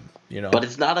have him. But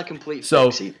it's not a complete So-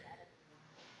 fix either.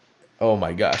 Oh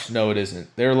my gosh, no, it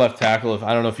isn't. Their left tackle.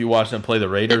 I don't know if you watched them play the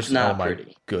Raiders. It's not oh my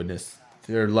pretty. goodness,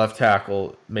 their left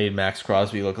tackle made Max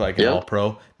Crosby look like an Yep.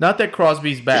 All-Pro. Not that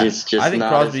Crosby's bad. He's just I think not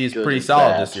Crosby as is good pretty as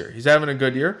solid that. this year. He's having a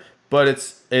good year, but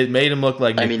it made him look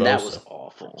like Nick Bosa. That was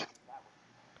awful.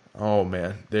 Oh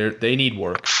man, they need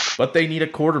work, but they need a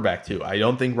quarterback too. I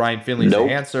don't think Ryan Finley's Nope.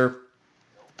 the answer.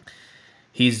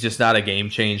 He's just not a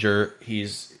game changer.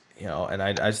 He's and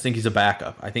I just think he's a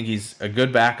backup. I think he's a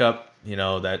good backup.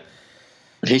 That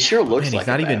He sure looks man, like he's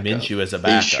not a even backup. Minshew as a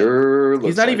backup. He sure looks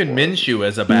he's not like even one. Minshew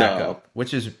as a backup, No.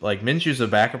 which is like Minshew's a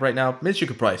backup right now. Minshew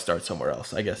could probably start somewhere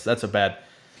else. I guess that's a bad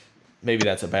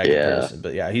comparison.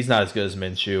 But yeah, he's not as good as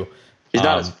Minshew. He's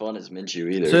not as fun as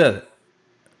Minshew either. So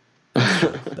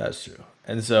yeah, that's true.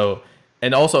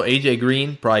 And also AJ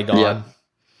Green probably gone,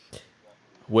 Yeah.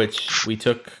 which we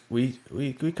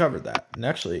covered that. And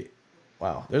actually,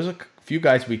 wow, there's a few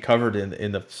guys we covered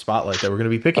in the spotlight that we're going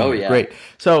to be picking. Oh, yeah. Great.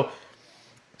 So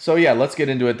yeah, let's get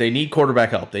into it. They need quarterback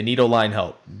help. They need O-line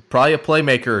help. Probably a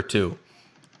playmaker or two.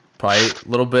 Probably a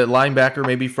little bit linebacker,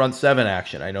 maybe front 7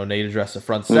 action. I know Nate addressed the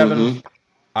front 7. Mm-hmm.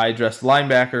 I addressed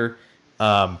linebacker.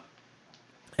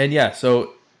 And yeah,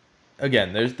 so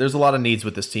again, there's a lot of needs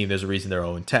with this team. There's a reason they're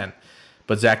 0-10.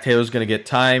 But Zach Taylor's going to get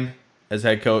time as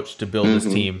head coach to build Mm-hmm.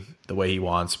 his team the way he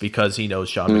wants because he knows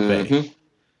Sean McVay.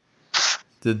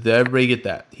 Did everybody get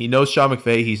that? He knows Sean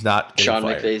McVay. He's not getting Sean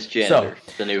fired. McVay's janitor,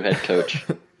 the new head coach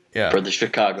Yeah, for the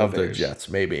Chicago of Bears. the Jets,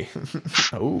 maybe.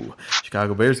 Oh,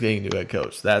 Chicago Bears getting a new head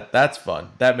coach. That's fun.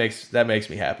 That makes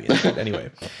me happy. Anyway,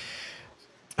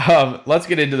 let's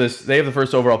get into this. They have the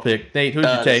first overall pick. Nate, who'd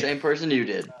you The take? same person you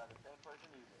did.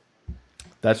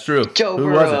 That's true. Joe Who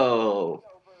was it? Burrow.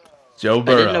 Joe I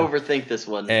Burrow. didn't overthink this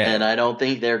one, and I don't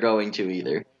think they're going to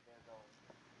either.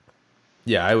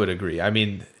 Yeah, I would agree. I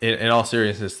mean, in all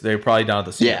seriousness, they're probably down at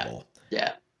the Senior Bowl.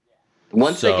 Yeah.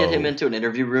 Once they get So- him into an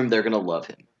interview room, they're going to love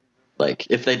him. Like,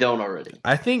 if they don't already.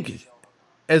 I think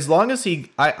as long as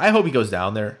I hope he goes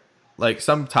down there. Like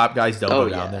some top guys don't go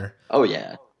down there. Oh,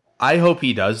 yeah. I hope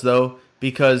he does though,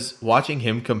 because watching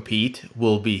him compete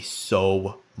will be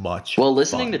so much. Well,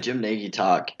 listening fun. to Jim Nagy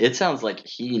talk, it sounds like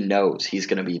he knows he's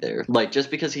going to be there. Like,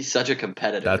 just because he's such a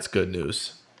competitor. That's good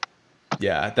news.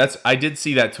 Yeah, I did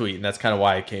see that tweet, and that's kind of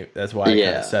why I came. That's why I kind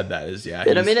Yeah. of said that. Is yeah.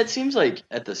 And I he's- mean, it seems like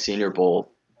at the Senior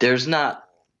Bowl, there's not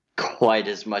quite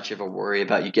as much of a worry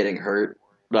about you getting hurt,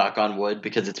 knock on wood,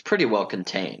 because it's pretty well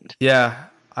contained. Yeah,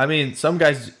 I mean, some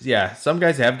guys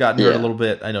have gotten hurt a little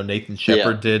bit. I know Nathan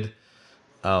Shepard did.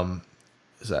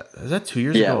 Is that 2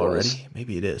 years ago already?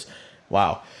 Maybe it is.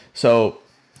 Wow. So,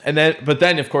 but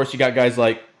then of course you got guys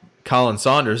like Colin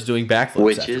Saunders doing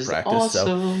backflips after practice.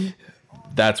 Awesome. So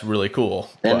that's really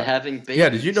cool. And having babies. Yeah,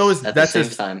 did you know at the same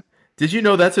time? Did you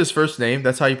know that's his first name?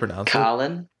 That's how you pronounce it?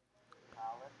 Colin.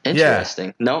 Interesting.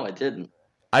 Yeah. No, I didn't.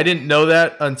 I didn't know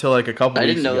that until like a couple weeks ago. I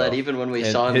didn't know that even when we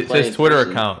saw him play his Twitter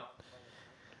account.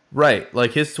 Right,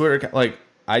 like his Twitter account, like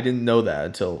I didn't know that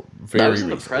until very recently. I was in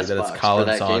the press box for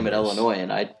that game at Illinois,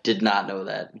 and I did not know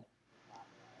that.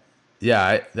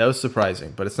 Yeah, that was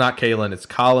surprising, but it's not Kalen, it's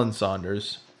Colin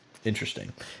Saunders.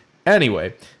 Interesting.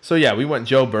 Anyway, so yeah, we went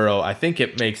Joe Burrow. I think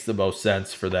it makes the most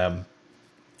sense for them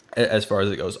as far as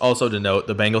it goes. Also to note,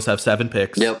 the Bengals have 7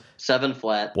 picks. Yep, 7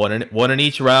 flat. One in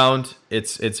each round.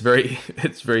 It's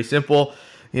very simple.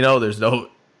 You know, there's no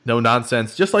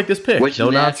nonsense. Just like this pick, which no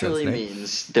naturally nonsense,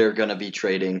 means they're gonna be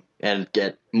trading and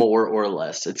get more or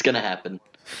less. It's gonna happen.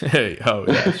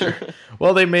 Yeah, sure.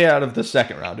 Well, they may out of the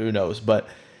second round. Who knows? But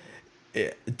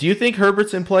do you think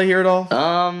Herbert's in play here at all?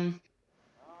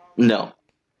 No.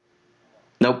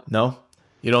 Nope. No.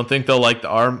 You don't think they'll like the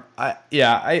arm?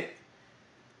 Yeah,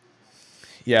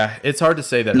 it's hard to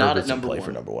say that not Herbert's in play 1.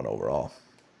 for number 1 overall.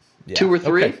 Yeah. 2 or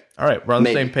 3? Okay. All right, we're on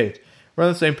Maybe. the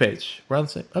same page.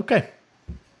 Okay.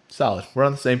 Solid. We're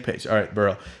on the same page. All right,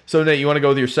 Burrow. So, Nate, you want to go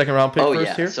with your second round pick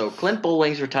first here? So Clint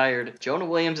Bowling's retired. Jonah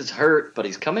Williams is hurt, but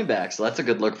he's coming back, so that's a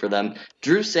good look for them.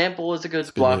 Drew Sample is a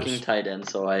good blocking tight end,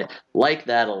 so I like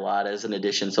that a lot as an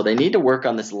addition. So they need to work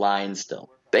on this line still.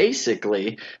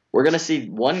 Basically, we're going to see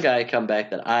one guy come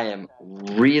back that I am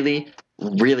really,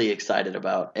 really excited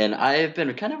about, and I have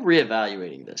been kind of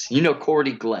reevaluating this. You know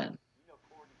Cordy Glenn.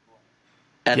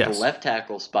 At the left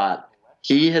tackle spot,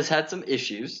 he has had some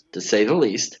issues, to say the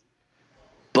least,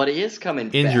 but he is coming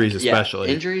back. Injuries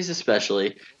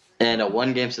especially, and a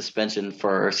 1-game suspension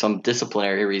for some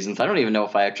disciplinary reasons. I don't even know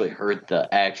if I actually heard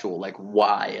the actual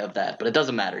why of that, but it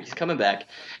doesn't matter. He's coming back,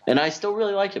 and I still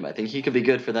really like him. I think he could be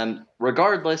good for them.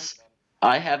 Regardless,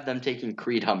 I have them taking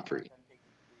Creed Humphrey.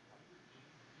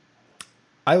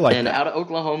 I like and that. Out of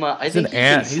Oklahoma, I think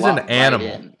he's an animal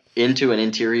right into an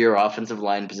interior offensive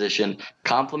line position,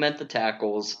 complement the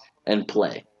tackles, and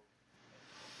play.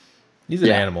 He's an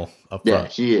animal up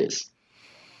front. Yeah, he is.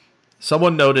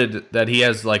 Someone noted that he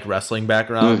has wrestling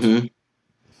background. Mm-hmm.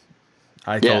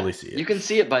 I totally see it. You can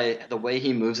see it by the way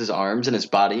he moves his arms and his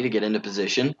body to get into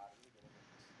position.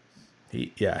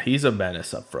 He's a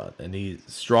menace up front, and he's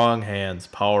strong hands,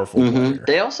 powerful player.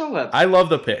 They also have. I love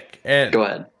the pick. And go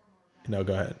ahead. No,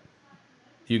 go ahead.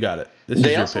 You got it. This is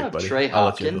your pick, buddy. Trey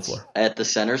Hopkins at the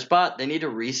center spot. They need to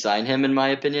re-sign him, in my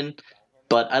opinion.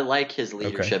 But I like his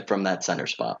leadership from that center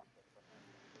spot.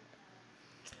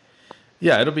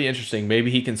 Yeah, it'll be interesting.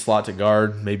 Maybe he can slot to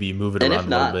guard. Maybe you move it around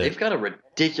a little bit. They've got a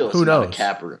ridiculous amount of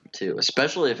cap room, too,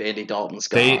 especially if Andy Dalton's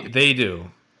gone. They do.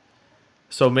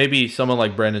 So maybe someone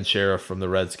like Brandon Sheriff from the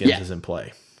Redskins is in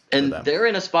play. And they're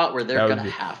in a spot where they're going to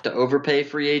have to overpay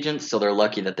free agents, so they're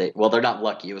lucky that they're not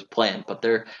lucky, it was planned, but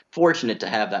they're fortunate to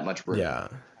have that much room. Yeah.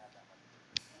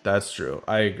 That's true.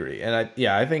 I agree. And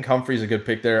I think Humphrey's a good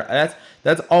pick there.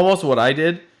 That's almost what I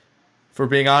did, for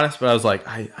being honest, but I was like,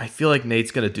 I feel like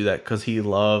Nate's going to do that because he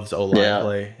loves O-line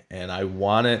play, and I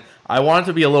want it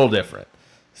to be a little different.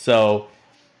 So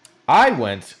I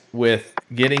went with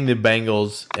getting the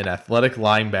Bengals an athletic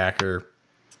linebacker,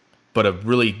 but a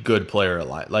really good player,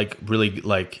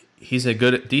 he's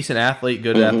a decent athlete,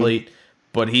 athlete,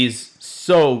 but he's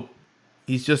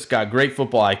just got great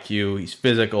football IQ. He's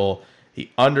physical. He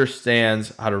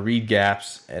understands how to read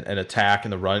gaps and attack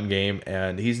in the run game,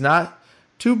 and he's not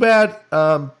too bad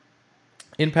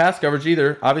in pass coverage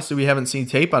either. Obviously, we haven't seen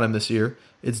tape on him this year.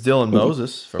 It's Dylan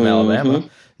Moses from Alabama.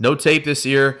 No tape this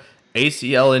year.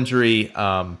 ACL injury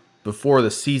before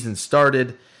the season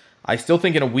started. I still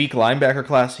think in a weak linebacker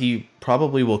class, he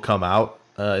probably will come out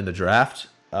in the draft.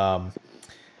 But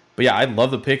yeah, I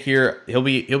love the pick here. He'll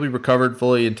be recovered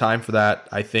fully in time for that.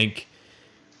 I think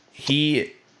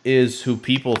he is who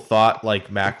people thought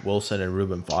Mack Wilson and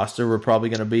Reuben Foster were probably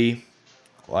going to be,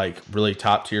 really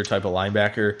top tier type of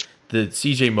linebacker. The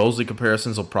CJ Mosley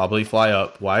comparisons will probably fly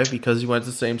up. Why? Because he went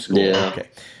to the same school. Yeah. Okay,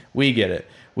 we get it.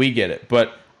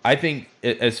 But I think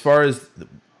as far as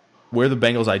where the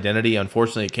Bengals' identity,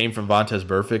 unfortunately, it came from Vontaze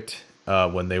Burfict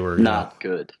when they were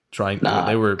good.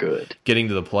 They were getting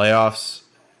to the playoffs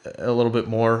a little bit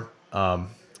more.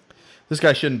 This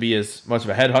guy shouldn't be as much of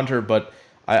a headhunter, but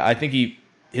I think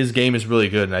his game is really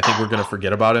good, and I think we're going to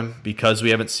forget about him because we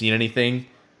haven't seen anything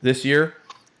this year.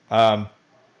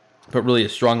 but really a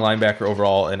strong linebacker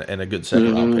overall and a good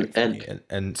second-round pick for me.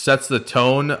 And sets the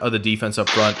tone of the defense up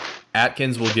front.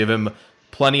 Atkins will give him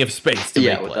plenty of space to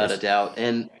make plays. Yeah, without a doubt.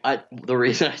 And the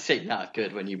reason I say not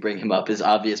good when you bring him up is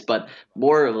obvious, but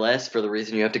more or less for the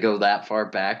reason you have to go that far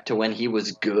back to when he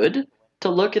was good to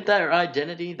look at that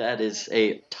identity, that is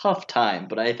a tough time.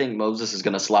 But I think Moses is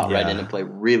going to slot right in and play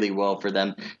really well for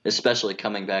them, especially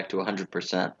coming back to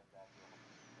 100%.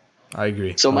 I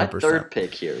agree. 100%. So my third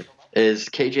pick here is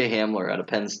KJ Hamler out of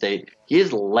Penn State. He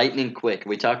is lightning quick.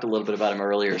 We talked a little bit about him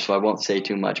earlier, so I won't say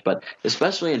too much, but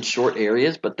especially in short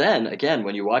areas. But then, again,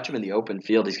 when you watch him in the open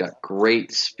field, he's got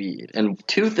great speed. And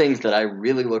two things that I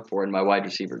really look for in my wide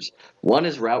receivers. One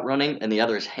is route running, and the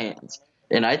other is hands.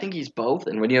 And I think he's both.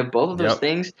 And when you have both of those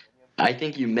things, I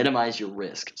think you minimize your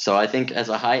risk. So I think as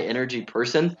a high-energy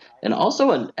person and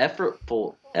also an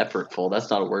effortful, that's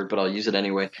not a word, but I'll use it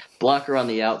anyway, blocker on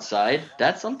the outside,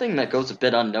 that's something that goes a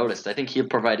bit unnoticed. I think he'll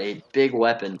provide a big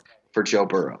weapon for Joe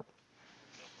Burrow.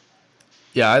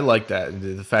 Yeah, I like that.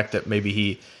 The fact that maybe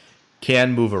he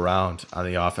can move around on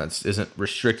the offense, isn't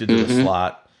restricted to the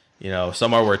slot.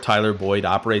 Somewhere where Tyler Boyd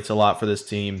operates a lot for this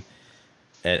team.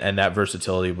 And that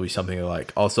versatility will be something I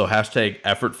like. Also, hashtag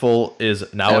effortful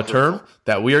is now a term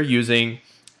that we are using.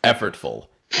 Effortful.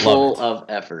 Full of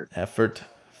effort.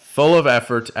 Full of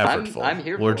effort, effortful. I'm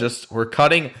here for it.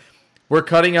 We're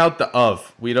cutting out the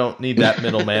of. We don't need that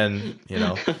middleman,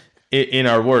 in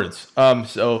our words.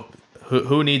 So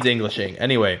who needs Englishing?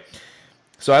 Anyway,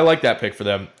 so I like that pick for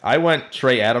them. I went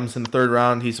Trey Adams in the third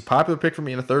round. He's a popular pick for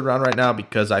me in the third round right now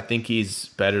because I think he's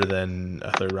better than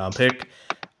a third round pick.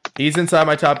 He's inside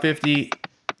my top 50.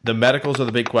 The medicals are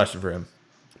the big question for him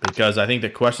because I think the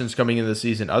questions coming into the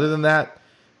season, other than that,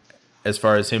 as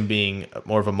far as him being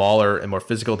more of a mauler and more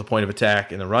physical at the point of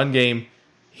attack in the run game,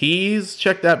 he's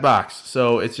checked that box.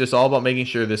 So it's just all about making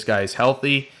sure this guy is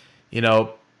healthy.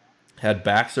 Had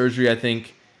back surgery, I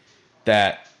think,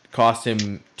 that cost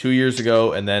him 2 years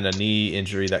ago, and then a knee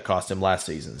injury that cost him last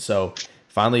season. So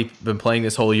finally been playing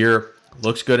this whole year.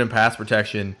 Looks good in pass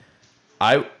protection.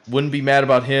 I wouldn't be mad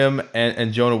about him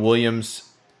and Jonah Williams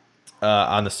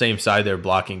on the same side there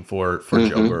blocking for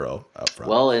Joe Burrow up front.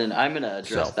 Well, and I'm going to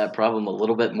address that problem a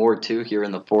little bit more too here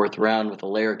in the fourth round with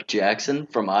Alaric Jackson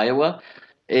from Iowa.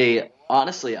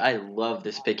 Honestly, I love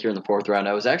this pick here in the fourth round.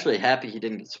 I was actually happy he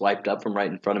didn't get swiped up from right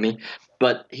in front of me.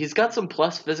 But he's got some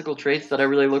plus physical traits that I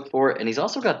really look for, and he's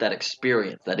also got that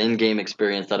experience, that in-game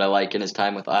experience that I like in his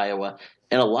time with Iowa.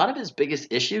 And a lot of his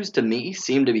biggest issues, to me,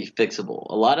 seem to be fixable.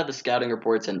 A lot of the scouting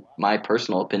reports, in my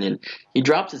personal opinion, he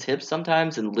drops his hips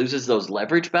sometimes and loses those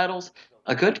leverage battles.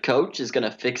 A good coach is going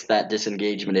to fix that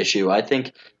disengagement issue. I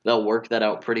think they'll work that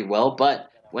out pretty well. But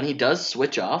when he does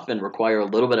switch off and require a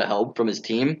little bit of help from his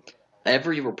team,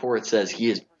 every report says he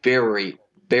is very,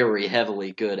 very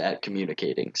heavily good at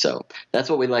communicating. So that's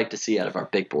what we like to see out of our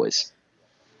big boys.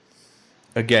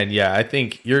 Again, yeah, I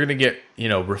think you're going to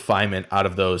get, refinement out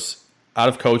of those. Out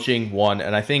of coaching, one,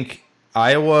 and I think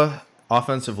Iowa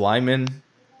offensive linemen,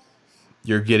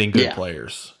 you're getting good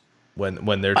players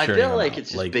when they're. I feel like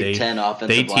it's just Big Ten offensive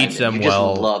linemen. They teach them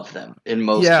well. Just love them in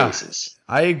most cases.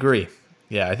 I agree.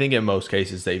 Yeah, I think in most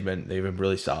cases they've been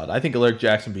really solid. I think Alaric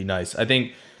Jackson would be nice. I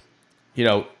think,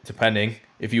 depending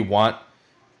if you want,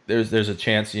 there's a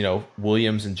chance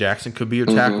Williams and Jackson could be your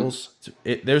tackles.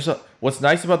 What's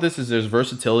nice about this is there's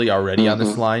versatility already on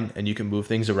this line, and you can move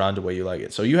things around the way you like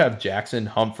it. So you have Jackson,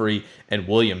 Humphrey, and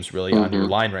Williams really on your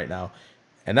line right now,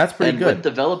 and that's pretty good. With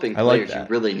developing players, you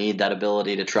really need that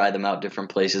ability to try them out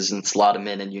different places and slot them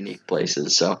in unique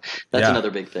places. So that's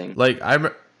another big thing. I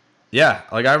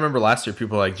remember last year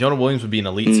people were like Jonah Williams would be an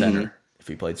elite center if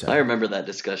he played center. I remember that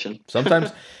discussion.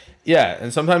 Sometimes,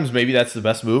 and sometimes maybe that's the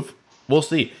best move. We'll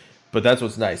see. But that's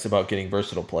what's nice about getting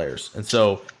versatile players. And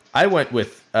so I went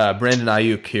with Brandon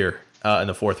Ayuk here in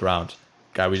the fourth round.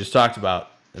 Guy we just talked about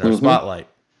in our spotlight.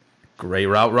 Great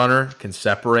route runner, can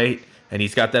separate, and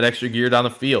he's got that extra gear down the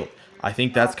field. I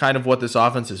think that's kind of what this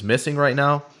offense is missing right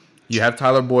now. You have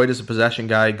Tyler Boyd as a possession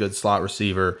guy, good slot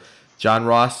receiver. John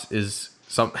Ross is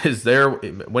there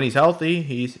when he's healthy.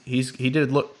 He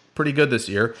did look pretty good this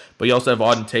year. But you also have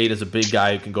Auden Tate as a big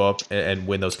guy who can go up and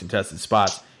win those contested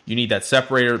spots. You need that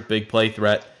separator, big play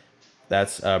threat.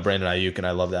 That's Brandon Ayuk, and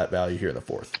I love that value here in the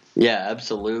fourth. Yeah,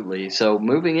 absolutely. So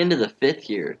moving into the fifth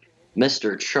here,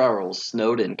 Mr. Charles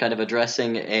Snowden, kind of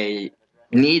addressing a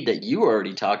need that you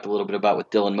already talked a little bit about with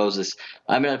Dylan Moses.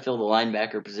 I'm going to fill the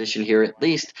linebacker position here, at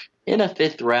least in a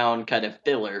fifth round kind of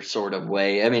filler sort of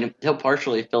way. I mean, he'll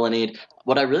partially fill a need.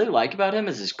 What I really like about him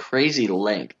is his crazy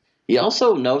length. He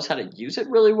also knows how to use it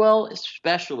really well,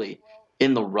 especially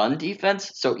in the run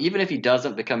defense. So even if he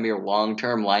doesn't become your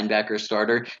long-term linebacker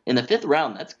starter in the 5th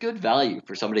round, that's good value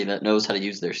for somebody that knows how to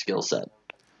use their skill set.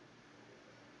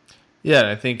 Yeah, and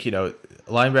I think,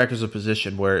 linebacker is a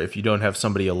position where if you don't have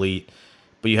somebody elite,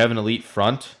 but you have an elite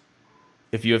front,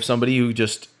 if you have somebody who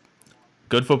just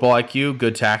good football IQ,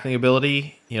 good tackling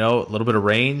ability, a little bit of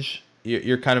range,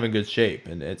 you're kind of in good shape.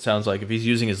 And it sounds like if he's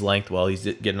using his length well, he's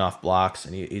getting off blocks,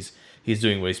 and he's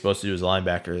doing what he's supposed to do as a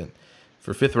linebacker. And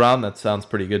for 5th round, that sounds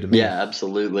pretty good to me. Yeah,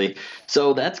 absolutely.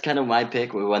 So that's kind of my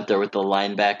pick. We went there with the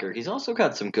linebacker. He's also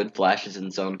got some good flashes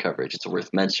in zone coverage. It's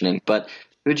worth mentioning. But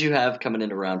who'd you have coming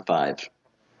into round 5?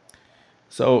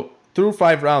 So through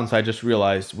 5 rounds, I just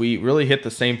realized we really hit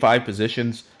the same 5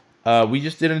 positions. We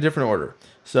just did in a different order.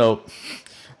 So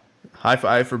high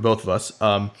five for both of us.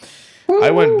 I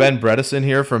went Ben Bredesen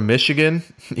here from Michigan.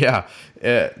 Yeah.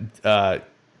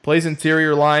 Plays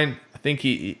interior line. I think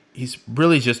he's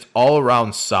really just all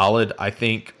around solid. I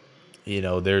think,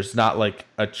 there's not like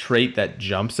a trait that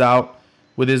jumps out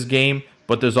with his game,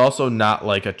 but there's also not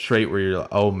like a trait where you're like,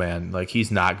 oh man, like he's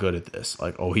not good at this.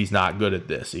 Like, oh, he's not good at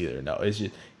this either. No, it's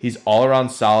just, he's all around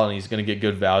solid, and he's going to get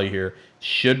good value here.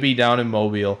 Should be down in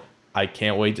Mobile. I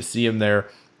can't wait to see him there.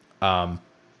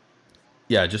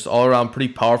 Yeah, just all around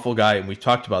pretty powerful guy. And we've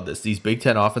talked about this. These Big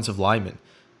Ten offensive linemen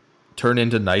turn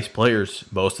into nice players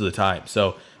most of the time.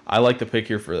 So I like the pick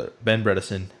here for Ben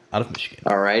Bredesen out of Michigan.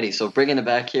 Alrighty, so bringing it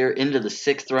back here into the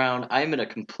 6th round. I'm going to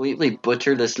completely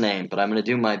butcher this name, but I'm going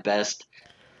to do my best.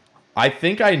 I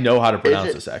think I know how to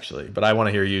pronounce this, actually, but I want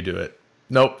to hear you do it.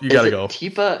 Nope, you got to go.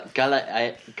 Tipa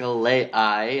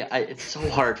Galei. It's so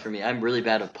hard for me. I'm really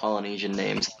bad with Polynesian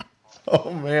names.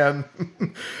 Oh, man.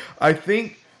 I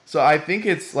think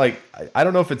it's like, I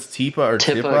don't know if it's Tipa or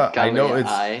Tipa. I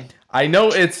know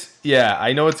it's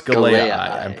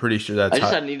Galei. I'm pretty sure that's how.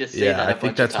 I just need to say that. I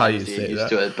think that's how you say that.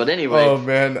 To it. But anyway. Oh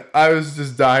man, I was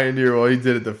just dying here while he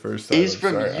did it the first time. He's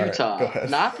from Utah,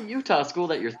 not the Utah school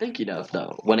that you're thinking of,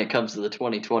 though. When it comes to the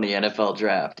 2020 NFL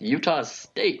Draft, Utah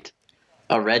State,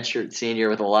 a redshirt senior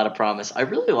with a lot of promise. I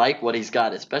really like what he's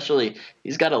got, especially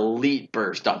he's got elite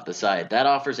burst off the side. That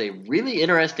offers a really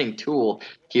interesting tool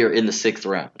here in the 6th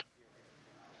round.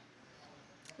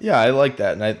 Yeah, I like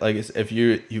that. And I like if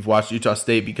you've watched Utah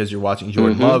State because you're watching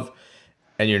Jordan Love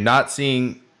and you're not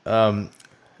seeing Galei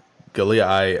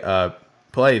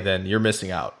play, then you're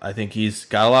missing out. I think he's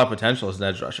got a lot of potential as an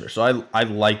edge rusher. So I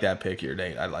like that pick here,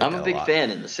 Nate. I'm a big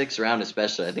fan in the 6th round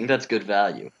especially. I think that's good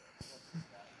value.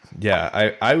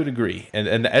 Yeah, I would agree.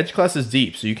 And the edge class is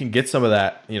deep, so you can get some of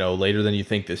that, later than you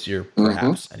think this year,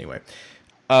 perhaps. Anyway.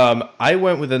 I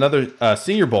went with another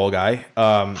Senior Bowl guy,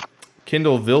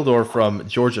 Kindle Vildor from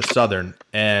Georgia Southern,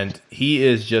 and he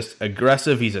is just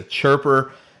aggressive. He's a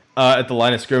chirper at the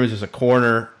line of scrimmage as a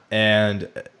corner, and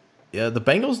the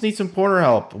Bengals need some corner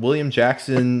help. William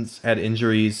Jackson's had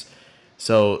injuries,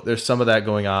 so there's some of that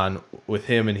going on with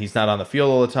him, and he's not on the field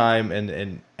all the time.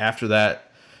 And after that,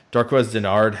 Darqueze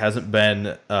Dennard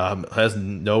has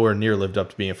nowhere near lived up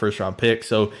to being a first-round pick.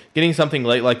 So getting something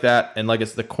late like that, and like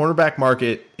it's the cornerback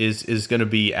market is going to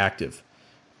be active.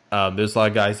 There's a lot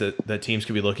of guys that teams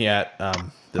could be looking at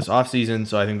this offseason,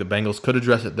 so I think the Bengals could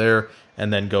address it there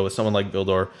and then go with someone like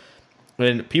Vildor.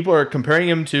 And people are comparing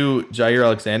him to Jair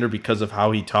Alexander because of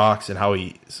how he talks and how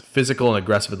he's physical and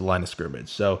aggressive at the line of scrimmage.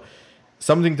 So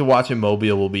something to watch in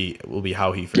Mobile will be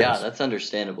how he fares. Yeah, that's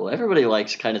understandable. Everybody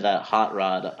likes kind of that hot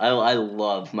rod. I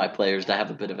love my players to have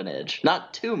a bit of an edge.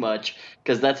 Not too much,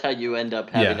 because that's how you end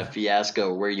up having a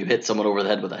fiasco where you hit someone over the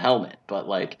head with a helmet.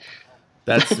 But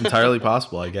that's entirely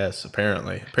possible, I guess.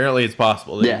 Apparently it's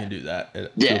possible that you can do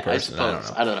that. Yeah, I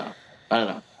suppose. I don't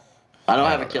know. I don't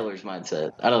have a killer's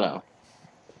mindset. I don't know.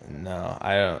 No,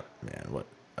 I don't. Man, what?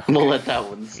 We'll let that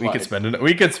one slide.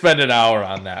 We could spend an hour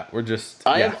on that. We're just.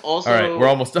 I am also. All right, we're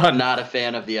almost done. Not a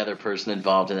fan of the other person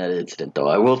involved in that incident, though.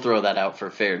 I will throw that out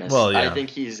for fairness. Well, yeah. I think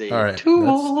he's a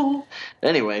tool.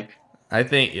 Anyway. I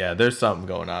think there's something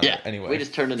going on. Yeah. There. Anyway, we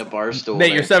just turned into Barstool.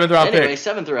 Nate, your 7th round pick. Anyway,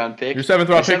 7th round pick. Your 7th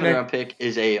round pick. 7th round pick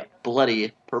is a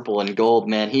bloody purple and gold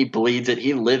man. He bleeds it.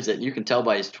 He lives it. You can tell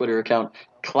by his Twitter account.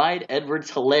 Clyde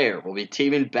Edwards-Helaire will be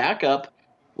teaming back up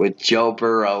with Joe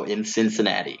Burrow in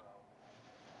Cincinnati.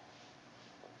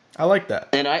 I like that.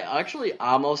 And I actually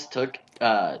almost took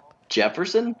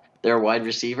Jefferson, their wide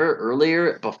receiver,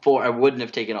 earlier before. I wouldn't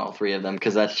have taken all 3 of them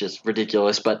because that's just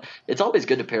ridiculous. But it's always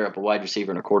good to pair up a wide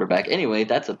receiver and a quarterback. Anyway,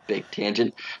 that's a big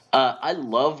tangent. I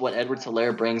love what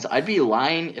Edwards-Helaire brings. I'd be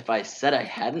lying if I said I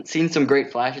hadn't seen some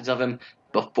great flashes of him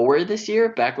before this year,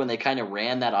 back when they kind of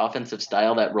ran that offensive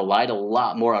style that relied a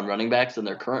lot more on running backs than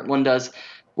their current one does.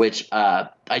 which I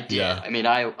did. Yeah. I mean,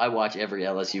 I watch every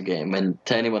LSU game, and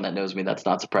to anyone that knows me, that's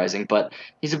not surprising. But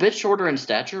he's a bit shorter in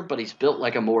stature, but he's built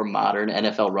like a more modern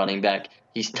NFL running back.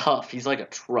 He's tough. He's like a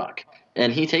truck.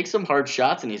 And he takes some hard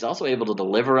shots, and he's also able to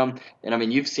deliver them. And, I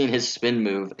mean, you've seen his spin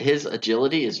move. His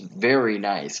agility is very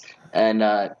nice. And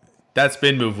that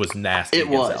spin move was nasty. it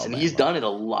was, Alabama. and he's done it a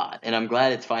lot. And I'm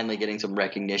glad it's finally getting some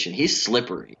recognition. He's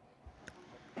slippery.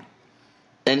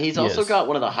 And he's also got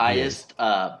one of the highest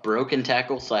broken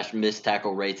tackle / missed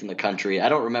tackle rates in the country. I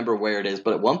don't remember where it is,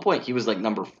 but at one point he was like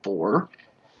number 4.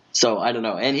 So I don't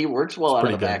know. And he works well out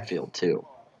of the backfield too,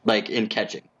 like in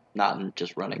catching, not in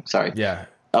just running. Sorry. Yeah.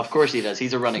 Of course he does.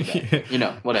 He's a running back. You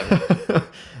know, whatever.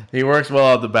 He works well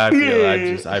out the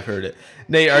backfield. I've heard it.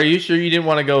 Nate, are you sure you didn't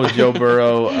want to go with Joe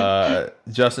Burrow,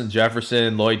 Justin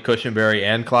Jefferson, Lloyd Cushenberry,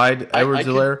 and Clyde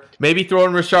Edwards-Helaire? Maybe throw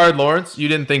in Rashard Lawrence? You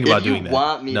didn't think about doing that. If you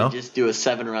want me to just do a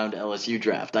 7-round LSU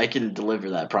draft, I can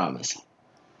deliver that promise.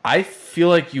 I feel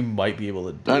like you might be able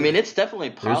to do it. I mean, it's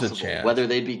definitely possible. There's a chance. Whether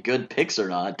they'd be good picks or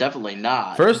not, definitely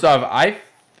not. First off,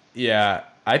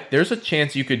 there's a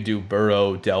chance you could do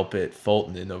Burrow, Delpit,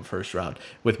 Fulton in the first round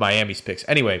with Miami's picks.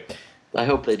 Anyway, I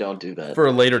hope they don't do that. For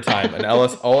a later time, an all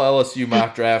LSU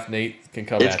mock draft, Nate can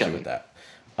come at you with that.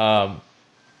 So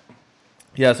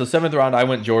 7th round, I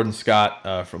went Jordan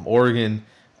Scott from Oregon.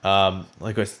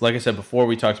 Like I said before,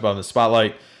 we talked about him in the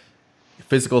spotlight.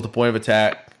 Physical at the point of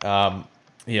attack. Guy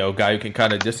who can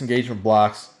kind of disengage from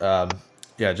blocks.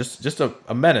 Just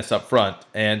a menace up front.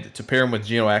 And to pair him with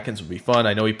Geno Atkins would be fun.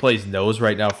 I know he plays nose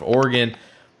right now for Oregon,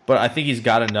 but I think he's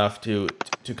got enough to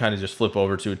kind of just flip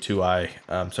over to a 2-eye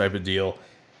type of deal.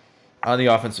 On the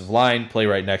offensive line, play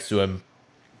right next to him.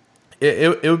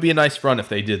 It would be a nice front if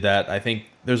they did that. I think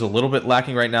there's a little bit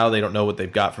lacking right now. They don't know what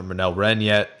they've got from Renell Wren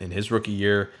yet in his rookie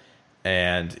year.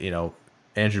 And,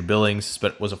 Andrew Billings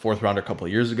was a 4th rounder a couple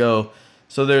of years ago.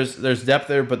 So there's depth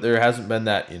there, but there hasn't been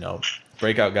that,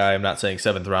 breakout guy. I'm not saying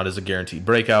 7th round is a guaranteed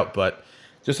breakout, but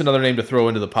just another name to throw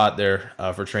into the pot there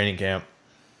for training camp.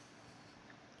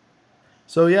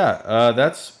 So,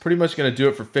 that's pretty much going to do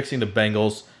it for fixing the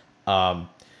Bengals.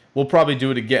 We'll probably do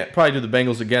it again. Probably do the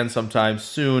Bengals again sometime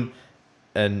soon.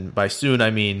 And by soon, I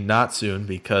mean not soon,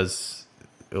 because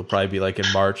it'll probably be like in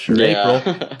March or April.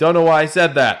 Don't know why I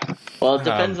said that. Well, it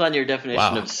depends on your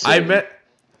definition of soon.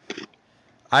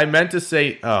 I meant to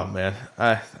say, oh, man.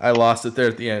 I lost it there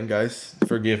at the end, guys.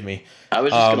 Forgive me. I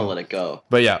was just going to let it go.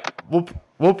 But, yeah,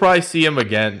 we'll probably see him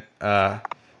again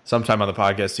sometime on the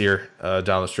podcast here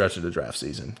down the stretch of the draft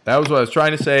season. That was what I was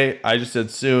trying to say. I just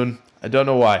said soon. I don't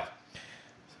know why.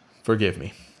 Forgive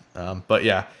me. But,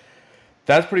 yeah,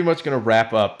 that's pretty much going to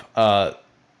wrap up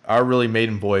our really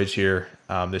maiden voyage here.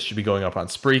 This should be going up on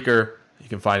Spreaker. You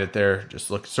can find it there. Just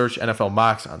search NFL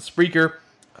Mocks on Spreaker.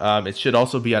 It should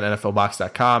also be on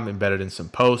NFLMocks.com, embedded in some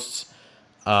posts.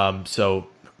 So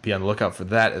be on the lookout for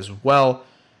that as well.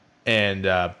 And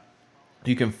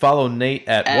you can follow Nate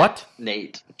at what?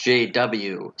 Nate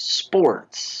JW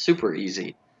Sports. Super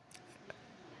easy.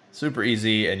 Super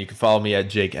easy. And you can follow me at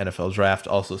Jake NFL Draft.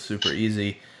 Also super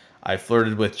easy. I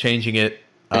flirted with changing it.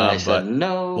 And I said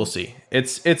no. We'll see.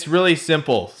 It's really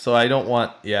simple. So I don't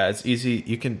want. Yeah, it's easy.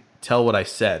 You can tell what I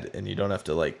said, and you don't have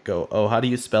to go, oh, how do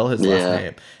you spell his last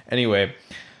name? Anyway,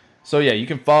 so you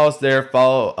can follow us there.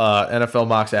 Follow NFL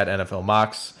Mocks at NFL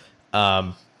Mocks.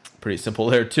 Pretty simple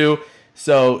there too.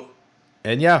 So,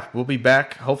 and we'll be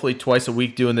back hopefully twice a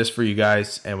week doing this for you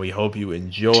guys, and we hope you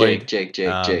enjoyed.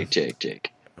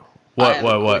 Jake.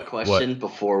 What question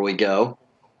before we go.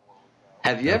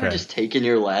 Have you ever just taken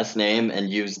your last name and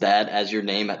used that as your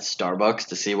name at Starbucks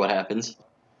to see what happens?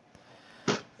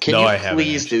 Can you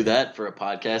please do that for a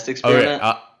podcast experiment?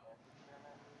 Okay,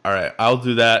 all right, I'll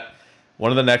do that. One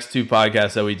of the next 2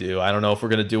 podcasts that we do. I don't know if we're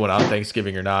going to do one on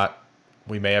Thanksgiving or not.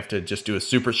 We may have to just do a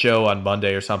super show on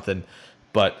Monday or something.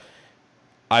 But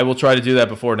I will try to do that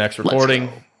before next recording,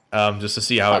 just to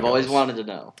see how it goes. I've always wanted to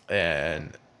know.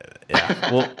 And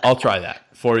I'll try that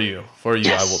for you.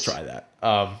 Yes. I will try that.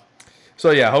 So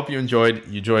I hope you enjoyed.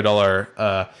 You enjoyed all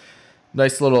our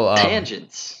nice little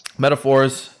tangents,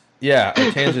 metaphors. Yeah, our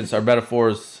tangents, our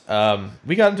metaphors.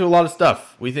 We got into a lot of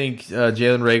stuff. We think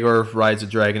Jalen Reagor rides a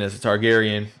dragon as a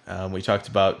Targaryen. We talked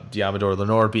about Diamador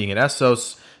Lenore being an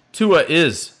Essos. Tua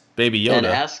is Baby Yoda. And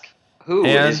ask who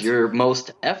is your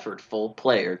most effortful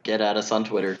player. Get at us on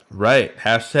Twitter. Right.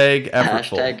 Hashtag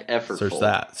effortful. Hashtag effortful. Search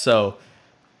that. So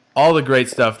all the great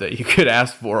stuff that you could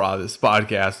ask for on this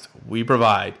podcast, we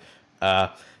provide.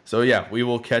 We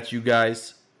will catch you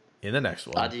guys in the next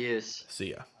one. Adios. See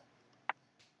ya.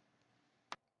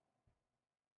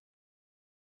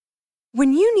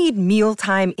 When you need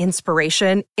mealtime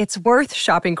inspiration, it's worth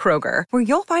shopping Kroger, where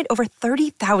you'll find over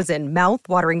 30,000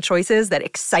 mouth-watering choices that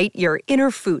excite your inner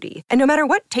foodie. And no matter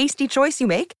what tasty choice you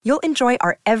make, you'll enjoy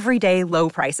our everyday low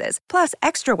prices, plus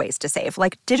extra ways to save,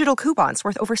 like digital coupons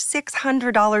worth over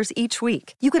 $600 each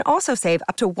week. You can also save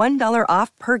up to $1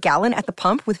 off per gallon at the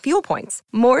pump with fuel points.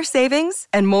 More savings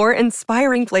and more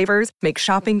inspiring flavors make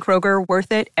shopping Kroger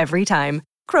worth it every time.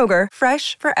 Kroger,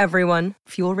 fresh for everyone.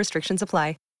 Fuel restrictions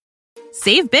apply.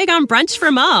 Save big on brunch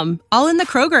for mom, all in the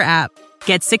Kroger app.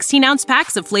 Get 16-ounce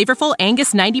packs of flavorful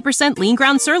Angus 90% lean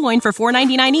ground sirloin for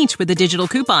 $4.99 each with a digital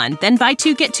coupon. Then buy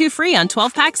 2, get 2 free on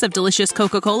 12 packs of delicious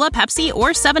Coca-Cola, Pepsi, or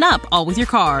 7-Up, all with your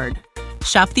card.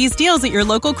 Shop these deals at your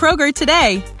local Kroger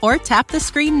today, or tap the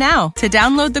screen now to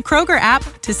download the Kroger app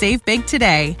to save big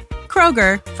today.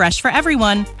 Kroger, fresh for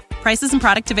everyone. Prices and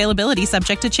product availability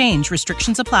subject to change.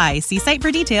 Restrictions apply. See site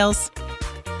for details.